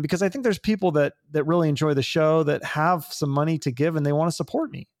 Because I think there's people that really enjoy the show that have some money to give and they want to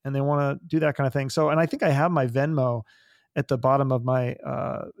support me and they want to do that kind of thing. So, and I think I have my Venmo, at the bottom of my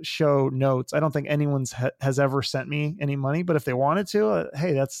show notes. I don't think anyone's has ever sent me any money, but if they wanted to,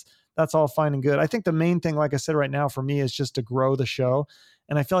 hey, that's all fine and good. I think the main thing, like I said, right now for me is just to grow the show.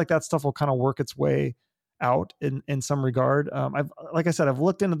 And I feel like that stuff will kind of work its way out in some regard. Like I said, I've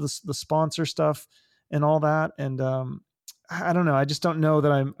looked into the sponsor stuff and all that. And I don't know. I just don't know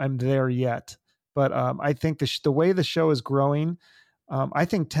that I'm there yet, but I think the way the show is growing, I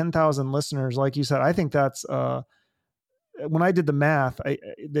think 10,000 listeners, like you said, I think that's, when I did the math, I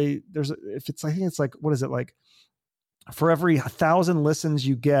think it's like, what is it, like for every 1,000 listens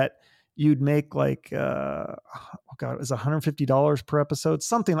you get, you'd make like, oh God, it was $150 per episode,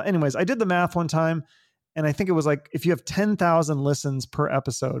 something. Anyways, I did the math one time, and I think it was like, if you have 10,000 listens per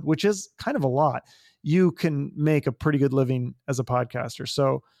episode, which is kind of a lot, you can make a pretty good living as a podcaster.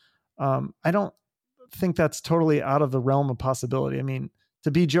 So I don't think that's totally out of the realm of possibility. I mean, to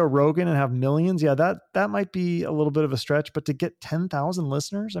be Joe Rogan and have millions, yeah, that might be a little bit of a stretch, but to get 10,000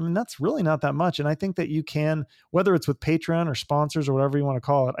 listeners, I mean, that's really not that much. And I think that you can, whether it's with Patreon or sponsors or whatever you want to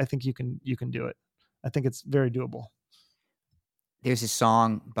call it, I think you can do it. I think it's very doable. There's a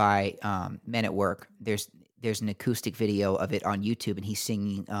song by Men at Work. There's an acoustic video of it on YouTube, and he's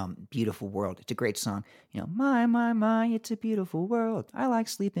singing "Beautiful World." It's a great song. My, it's a beautiful world. I like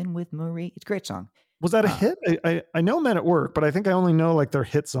sleeping with Marie. It's a great song. Was that a hit? I know Men at Work, but I think I only know like their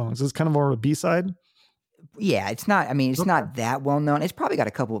hit songs. It's kind of more of a B-side. Yeah, it's not. I mean, it's not that well known. It's probably got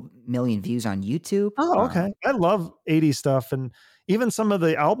a couple million views on YouTube. Oh, okay. I love 80s stuff, and even some of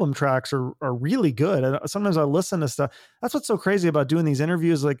the album tracks are really good. And sometimes I listen to stuff. That's what's so crazy about doing these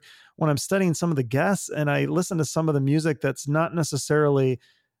interviews. Like when I'm studying some of the guests and I listen to some of the music that's not necessarily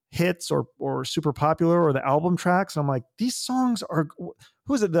hits or super popular, or the album tracks, and I'm like, these songs are,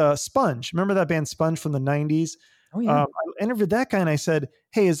 who is it? The Sponge. Remember that band Sponge from the 90s? Oh, yeah. I interviewed that guy and I said,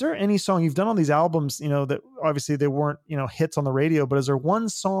 hey, is there any song, you've done all these albums, that obviously they weren't, hits on the radio, but is there one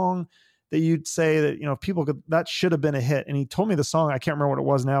song that you'd say that, people could, that should have been a hit? And he told me the song. I can't remember what it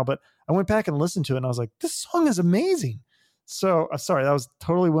was now, but I went back and listened to it and I was like, this song is amazing. So sorry, that was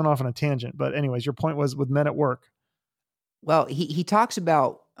totally went off on a tangent, but anyways, your point was with Men at Work. Well, he talks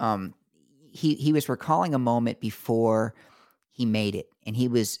about, he was recalling a moment before he made it, and he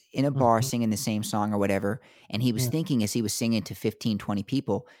was in a bar singing the same song or whatever. And he was thinking, as he was singing to 15, 20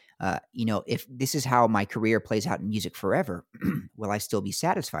 people, if this is how my career plays out in music forever, will I still be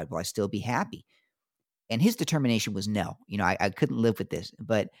satisfied? Will I still be happy? And his determination was no. I couldn't live with this.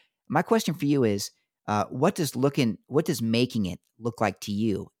 But my question for you is, what does making it look like to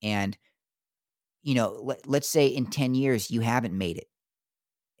you? And, let's say in 10 years, you haven't made it.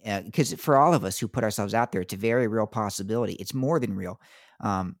 Because for all of us who put ourselves out there, it's a very real possibility. It's more than real.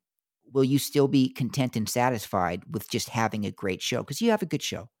 Will you still be content and satisfied with just having a great show? Because you have a good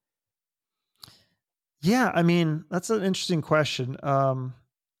show. Yeah, I mean, that's an interesting question. I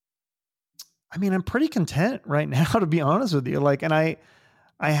mean, I'm pretty content right now, to be honest with you. Like, and I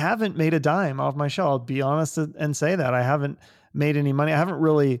haven't made a dime off my show. I'll be honest and say that I haven't made any money. I haven't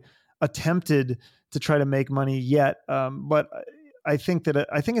really attempted to try to make money yet. But I think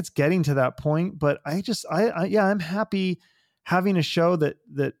it's getting to that point, but I'm happy having a show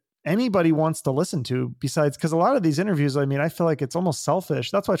that anybody wants to listen to, besides, because a lot of these interviews, I mean, I feel like it's almost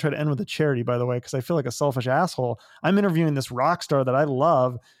selfish. That's why I try to end with a charity, by the way, because I feel like a selfish asshole. I'm interviewing this rock star that I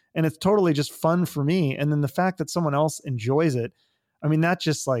love, and it's totally just fun for me. And then the fact that someone else enjoys it, I mean,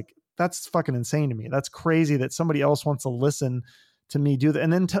 that's fucking insane to me. That's crazy that somebody else wants to listen to me do that.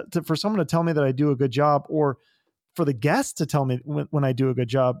 And then for someone to tell me that I do a good job, or for the guests to tell me when I do a good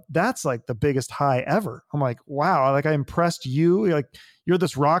job, that's like the biggest high ever. I'm like, wow, like I impressed you. Like you're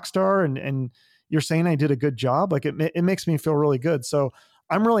this rock star and you're saying I did a good job. Like it makes me feel really good. So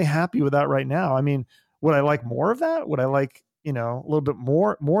I'm really happy with that right now. I mean, would I like more of that? Would I like, a little bit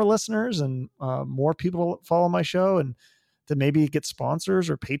more listeners and more people to follow my show and to maybe get sponsors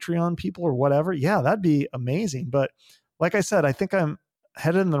or Patreon people or whatever? Yeah, that'd be amazing. But like I said, I think I'm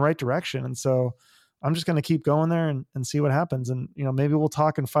headed in the right direction. And so I'm just going to keep going there and see what happens. And, maybe we'll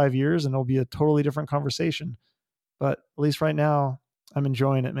talk in 5 years and it'll be a totally different conversation. But at least right now I'm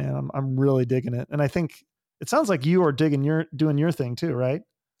enjoying it, man. I'm really digging it. And I think it sounds like you are doing your thing too, right?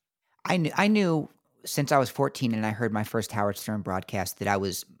 I knew since I was 14 and I heard my first Howard Stern broadcast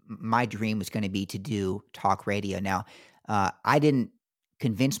that my dream was going to be to do talk radio. Now, I didn't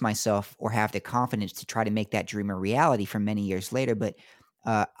convince myself or have the confidence to try to make that dream a reality for many years later, but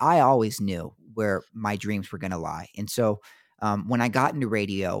I always knew where my dreams were going to lie. And so when I got into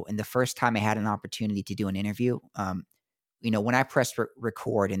radio and the first time I had an opportunity to do an interview, when I pressed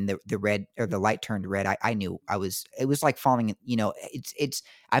record and the red or the light turned red, I knew it was like falling,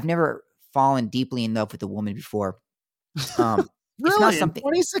 I've never fallen deeply in love with a woman before. It's not Really? In something.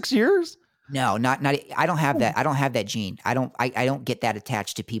 26 years? No, not. I don't have that. I don't have that gene. I don't get that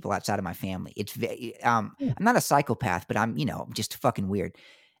attached to people outside of my family. I'm not a psychopath, but I'm just fucking weird.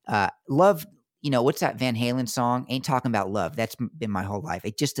 Love. What's that Van Halen song? Ain't talking about love. That's been my whole life.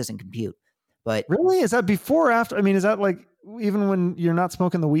 It just doesn't compute. But Really? Is that before or after? I mean, is that like even when you're not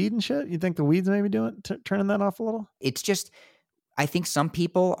smoking the weed and shit? You think the weed's maybe turning that off a little? it's just. I think some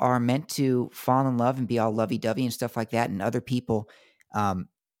people are meant to fall in love and be all lovey-dovey and stuff like that, and other people,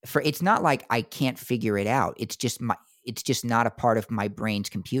 it's not like I can't figure it out. It's just not a part of my brain's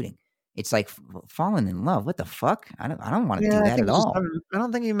computing. It's like falling in love. What the fuck? I don't want to do that at all. I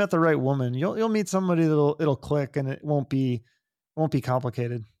don't think you met the right woman. You'll meet somebody it'll click and it won't be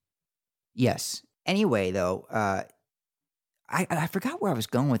complicated. Yes. Anyway, though, I forgot where I was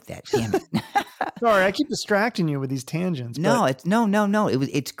going with that. Damn it. Sorry, I keep distracting you with these tangents. No, it's no.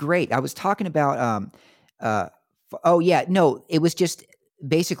 It's great. I was talking about oh yeah, no, it was just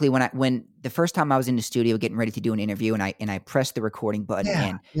basically when the first time I was in the studio getting ready to do an interview and I pressed the recording button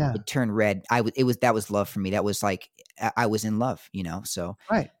and it turned red. That was love for me. That was like I was in love, so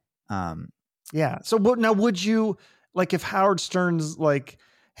right. Yeah. So now would you, like, if Howard Stern's like,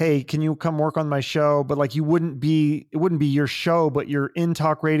 hey, can you come work on my show? But like it wouldn't be your show, but you're in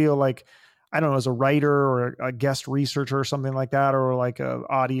talk radio, like, I don't know, as a writer or a guest researcher or something like that, or like a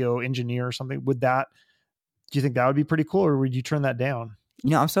audio engineer or something, do you think that would be pretty cool, or would you turn that down?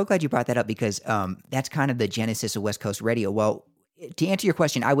 I'm so glad you brought that up because that's kind of the genesis of West Coast Radio. Well, to answer your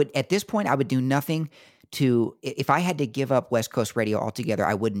question, at this point, I would do nothing if I had to give up West Coast Radio altogether,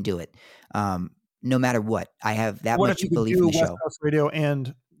 I wouldn't do it. No matter what. I have that much belief in the show. West Coast Radio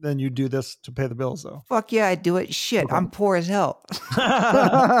and then you do this to pay the bills, though. Fuck yeah, I'd do it. Shit, okay. I'm poor as hell. Fuck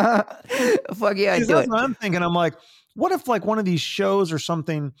yeah, I'd do it. That's what I'm thinking. I'm like, what if like one of these shows or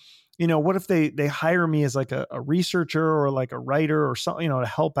something, what if they hire me as like a researcher or like a writer or something, to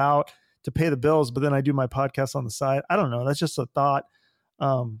help out to pay the bills, but then I do my podcast on the side. I don't know. That's just a thought.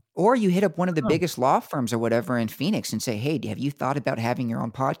 Or you hit up one of the biggest law firms or whatever in Phoenix and say, hey, have you thought about having your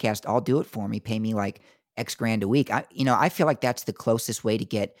own podcast? I'll do it for me. Pay me like X grand a week. I feel like that's the closest way to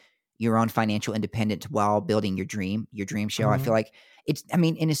get your own financial independence while building your dream show. I feel like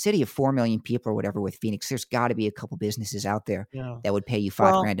in a city of 4 million people or whatever with Phoenix, there's got to be a couple businesses out there that would pay you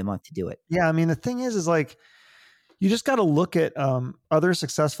 $5 grand a month to do it. Yeah. I mean, the thing is like, you just got to look at other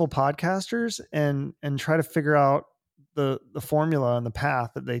successful podcasters and try to figure out the formula and the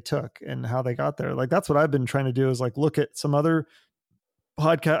path that they took and how they got there. Like, that's what I've been trying to do, is like, look at some other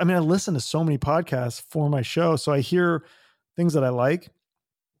podcast. I mean, I listen to so many podcasts for my show, so I hear things that I like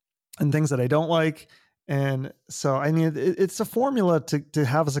and things that I don't like. And so, I mean, it's a formula to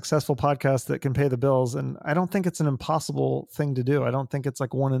have a successful podcast that can pay the bills. And I don't think it's an impossible thing to do. I don't think it's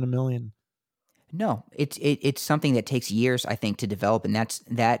like 1 in a million. No, it's something that takes years, I think, to develop. And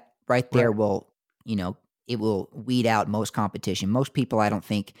that right there will, it will weed out most competition. Most people, I don't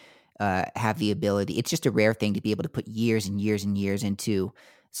think, have the ability. It's just a rare thing to be able to put years and years and years into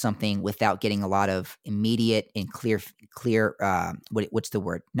something without getting a lot of immediate and clear. What's the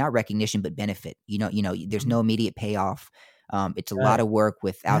word? Not recognition, but benefit. There's no immediate payoff. It's a lot of work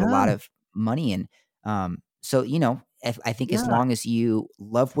without a lot of money, and so I think as long as you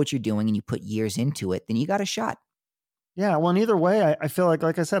love what you're doing and you put years into it, then you got a shot. Yeah. Well, in either way, I feel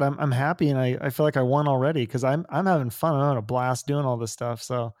like I said, I'm happy, and I feel like I won already because I'm having fun. I'm having a blast doing all this stuff.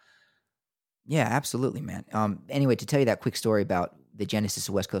 So. Yeah, absolutely, man. Anyway, to tell you that quick story about the genesis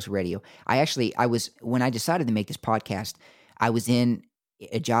of West Coast Radio, when I decided to make this podcast, I was in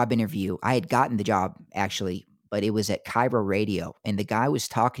a job interview. I had gotten the job actually, but it was at Cairo Radio, and the guy was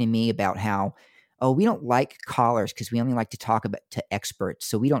talking to me about how, we don't like callers because we only like to talk to experts,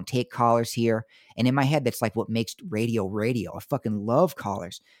 so we don't take callers here. And in my head, that's like what makes radio. I fucking love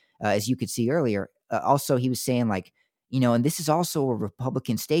callers, as you could see earlier. Also, he was saying like, and this is also a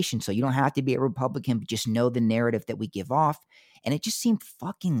Republican station, so you don't have to be a Republican, but just know the narrative that we give off. And it just seemed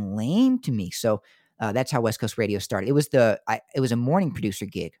fucking lame to me. So that's how West Coast Radio started. It was a morning producer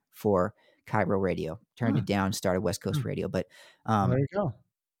gig for Cairo Radio. Turned it down, started West Coast Radio. But there you go.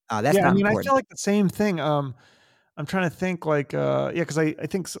 That's not important. I feel like the same thing. I'm trying to think like, because I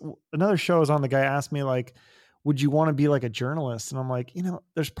think another show is on. The guy asked me like, would you want to be like a journalist? And I'm like,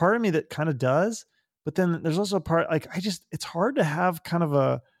 there's part of me that kind of does. But then there's also a part like it's hard to have kind of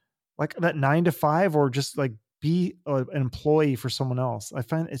a like that 9 to 5 or just like be an employee for someone else. I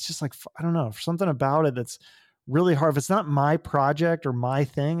find it's just like, I don't know, something about it that's really hard. If it's not my project or my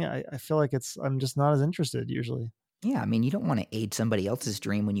thing, I feel like I'm just not as interested usually. Yeah. I mean, you don't want to aid somebody else's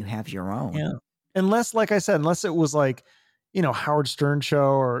dream when you have your own. Yeah. Unless, like I said, unless it was like, Howard Stern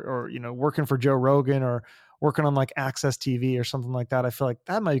show or working for Joe Rogan or working on like Access TV or something like that. I feel like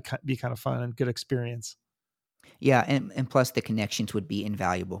that might be kind of fun and good experience. Yeah, and plus the connections would be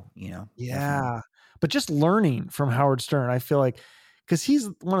invaluable, definitely. Yeah. But just learning from Howard Stern, I feel like, because he's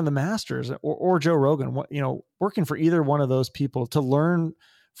one of the masters, or Joe Rogan, working for either one of those people to learn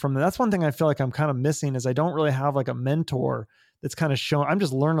from them. That's one thing I feel like I'm kind of missing, is I don't really have like a mentor that's kind of showing. I'm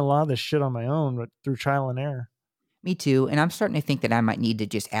just learning a lot of this shit on my own, but through trial and error. Me too. And I'm starting to think that I might need to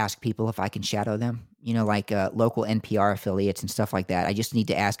just ask people if I can shadow them, like local NPR affiliates and stuff like that. I just need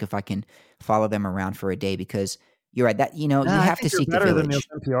to ask if I can follow them around for a day, because you're right that, you I have to think you're seek the better than those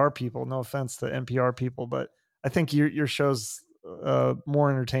village. NPR people. No offense to NPR people, but I think your show's more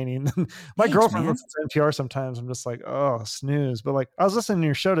entertaining than my Thanks, girlfriend man. listens to NPR sometimes. I'm just like, oh, snooze. But like, I was listening to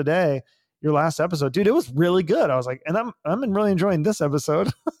your show today, your last episode, dude, it was really good. I was like, and I'm really enjoying this episode.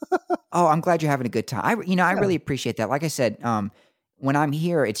 Oh, I'm glad you're having a good time. I really appreciate that. Like I said, when I'm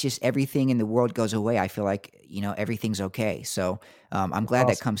here, it's just everything in the world goes away. I feel like, everything's okay. So I'm That's glad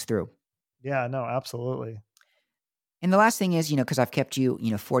that awesome. comes through. Yeah, no, absolutely. And the last thing is, because I've kept you,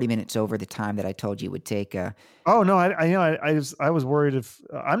 40 minutes over the time that I told you it would take. Oh no, I was worried if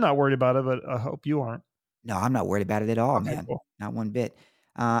I'm not worried about it, but I hope you aren't. No, I'm not worried about it at all, Okay, man. cool. Not one bit.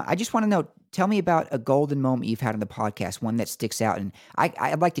 I just want to know, tell me about a golden moment you've had on the podcast, one that sticks out. And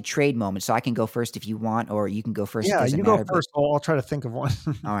I'd like to trade moments, so I can go first if you want, or you can go first. It Yeah, doesn't you go matter. first. I'll try to think of one.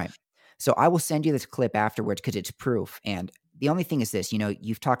 All right. So I will send you this clip afterwards because it's proof. And the only thing is this,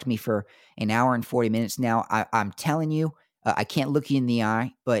 you've talked to me for an hour and 40 minutes now. I'm telling you, I can't look you in the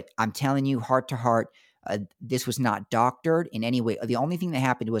eye, but I'm telling you heart to heart, this was not doctored in any way. The only thing that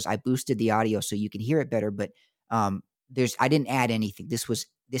happened was I boosted the audio so you can hear it better, but I didn't add anything.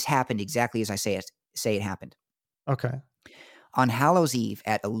 This happened exactly as I say it happened. Okay. On Hallows Eve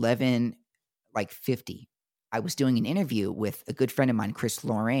at 11:50, I was doing an interview with a good friend of mine, Chris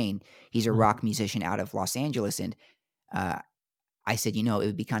Lorraine. He's a rock musician out of Los Angeles. And I said, it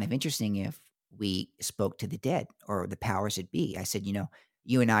would be kind of interesting if we spoke to the dead or the powers that be. I said,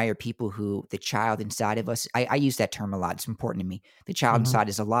 you and I are people who the child inside of us, I use that term a lot. It's important to me. The child inside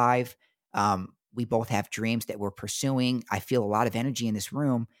is alive. We both have dreams that we're pursuing. I feel a lot of energy in this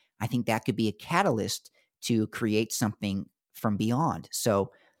room. I think that could be a catalyst to create something from beyond.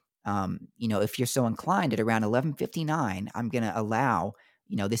 So, if you're so inclined at around 11:59, I'm going to allow,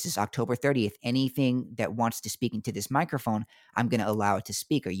 this is October 30th. Anything that wants to speak into this microphone, I'm going to allow it to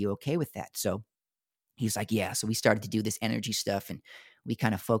speak. Are you okay with that? So he's like, yeah. So we started to do this energy stuff, and we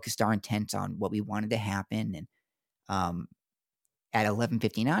kind of focused our intent on what we wanted to happen. And at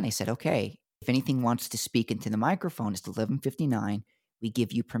 11:59, I said, okay, if anything wants to speak into the microphone, it's 11:59. We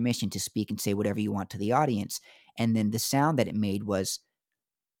give you permission to speak and say whatever you want to the audience. And then the sound that it made was,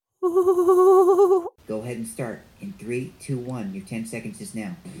 go ahead and start in 3, 2, 1. Your 10 seconds is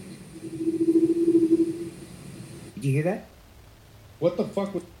now. Did you hear that? What the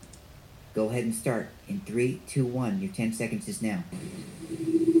fuck was... Go ahead and start in 3, 2, 1. Your 10 seconds is now.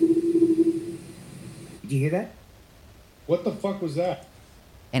 Did you hear that? What the fuck was that?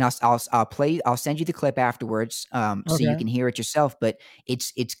 And I'll send you the clip afterwards, so you can hear it yourself. But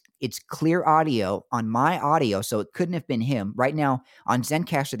it's clear audio on my audio, so it couldn't have been him. Right now on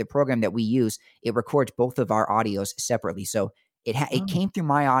Zencaster, the program that we use, it records both of our audios separately. So it came through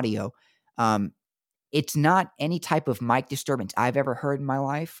my audio. It's not any type of mic disturbance I've ever heard in my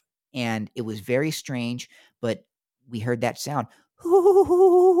life, and it was very strange. But we heard that sound.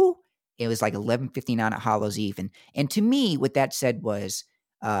 It was like 11:59 at Hallows Eve, and to me, what that said was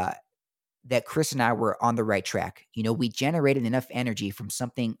that Chris and I were on the right track. We generated enough energy from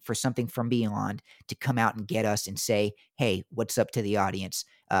something from beyond to come out and get us and say, hey, what's up to the audience?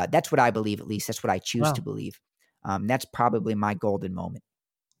 That's what I believe, at least. That's what I choose to believe. That's probably my golden moment.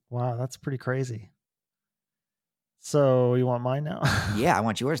 Wow, that's pretty crazy. So you want mine now? Yeah, I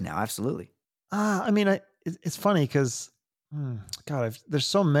want yours now. Absolutely. I mean, it's funny because, God, there's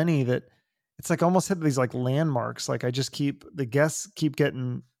so many that it's like almost hit these like landmarks. Like the guests keep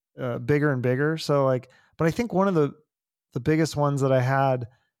getting bigger and bigger. So like, but I think one of the biggest ones that I had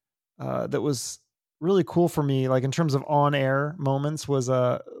that was really cool for me, like in terms of on air moments, was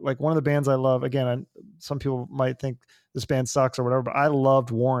like one of the bands I love. Again, some people might think this band sucks or whatever, but I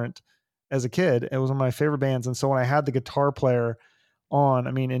loved Warrant as a kid. It was one of my favorite bands. And so when I had the guitar player on,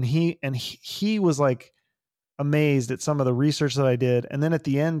 I mean, and he was like amazed at some of the research that I did. And then at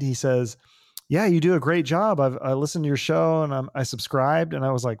the end, he says, yeah, you do a great job. I listened to your show and I subscribed, and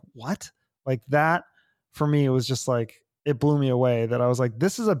I was like, what? Like that for me, it was just like, it blew me away that I was like,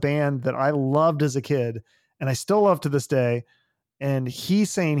 this is a band that I loved as a kid and I still love to this day. And he's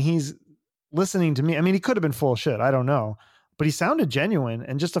saying he's listening to me. I mean, he could have been full of shit. I don't know. but he sounded genuine.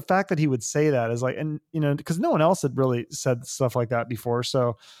 And just the fact that he would say that is like, and because no one else had really said stuff like that before.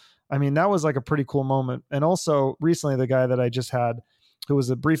 So, I mean, that was like a pretty cool moment. And also recently, the guy that I just had, who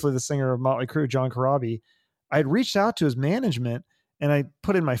was briefly the singer of Motley Crue, John Corabi, I had reached out to his management and I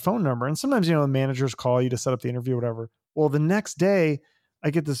put in my phone number. And sometimes, the managers call you to set up the interview, whatever. Well, the next day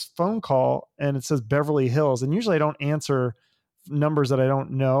I get this phone call and it says Beverly Hills. And usually I don't answer numbers that I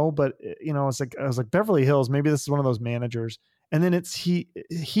don't know, but I was like Beverly Hills, maybe this is one of those managers. And then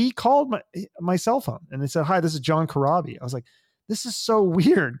he called my cell phone and they said, "Hi, this is John Corabi." I was like, this is so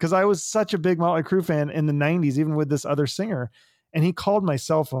weird, because I was such a big Motley Crue fan in the 90s, even with this other singer. And he called my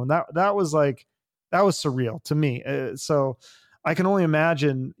cell phone. That was surreal to me. So I can only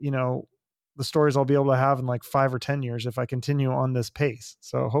imagine, the stories I'll be able to have in like 5 or 10 years if I continue on this pace.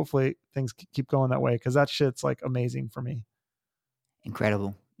 So hopefully things keep going that way, because that shit's like amazing for me.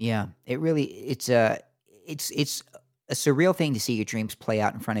 Incredible. Yeah. It really, it's a surreal thing to see your dreams play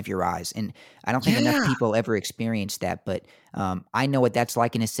out in front of your eyes. And I don't think enough people ever experience that, but I know what that's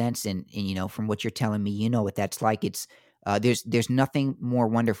like in a sense. And from what you're telling me, what that's like. It's there's nothing more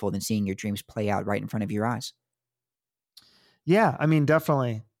wonderful than seeing your dreams play out right in front of your eyes. Yeah. I mean,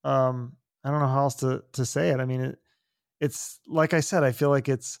 definitely. I don't know how else to say it. I mean, it's like I said, I feel like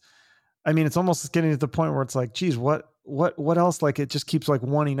it's almost getting to the point where it's like, geez, what else? Like, it just keeps like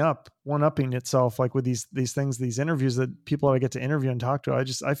one-upping itself, like with these things, these interviews that people that I get to interview and talk to.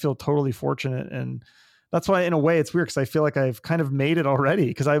 I feel totally fortunate. And that's why in a way it's weird, because I feel like I've kind of made it already,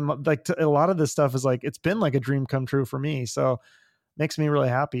 because I'm like, a lot of this stuff is like, it's been like a dream come true for me. So makes me really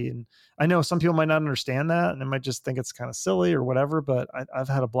happy. And I know some people might not understand that and they might just think it's kind of silly or whatever, but I've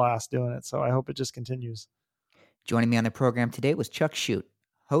had a blast doing it. So I hope it just continues. Joining me on the program today was Chuck Shute,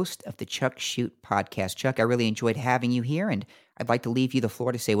 host of the Chuck Shute podcast. Chuck, I really enjoyed having you here, and I'd like to leave you the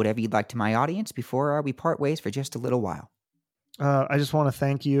floor to say whatever you'd like to my audience before we part ways for just a little while. I just want to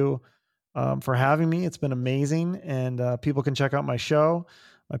thank you for having me. It's been amazing. And people can check out my show,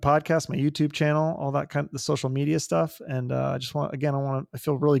 my podcast, my YouTube channel, all that kind of the social media stuff. And I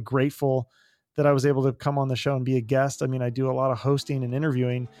feel really grateful that I was able to come on the show and be a guest. I mean, I do a lot of hosting and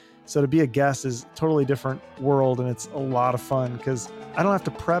interviewing. So to be a guest is a totally different world, and it's a lot of fun because I don't have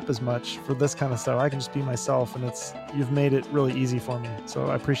to prep as much for this kind of stuff. I can just be myself, and you've made it really easy for me. So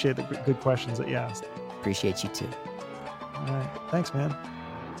I appreciate the good questions that you asked. Appreciate you too. All right. Thanks, man.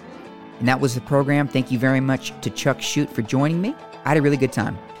 And that was the program. Thank you very much to Chuck Shute for joining me. I had a really good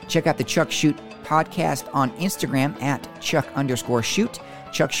time. Check out the Chuck Shute podcast on Instagram at Chuck_Shute.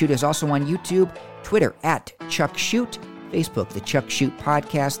 Chuck Shute is also on YouTube, Twitter at Chuck Shute, Facebook, the Chuck Shute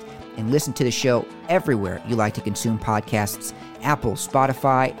Podcast, and listen to the show everywhere you like to consume podcasts, Apple,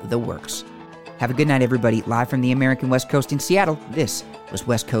 Spotify, the works. Have a good night, everybody. Live from the American West Coast in Seattle, this was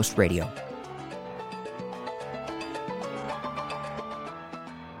West Coast Radio.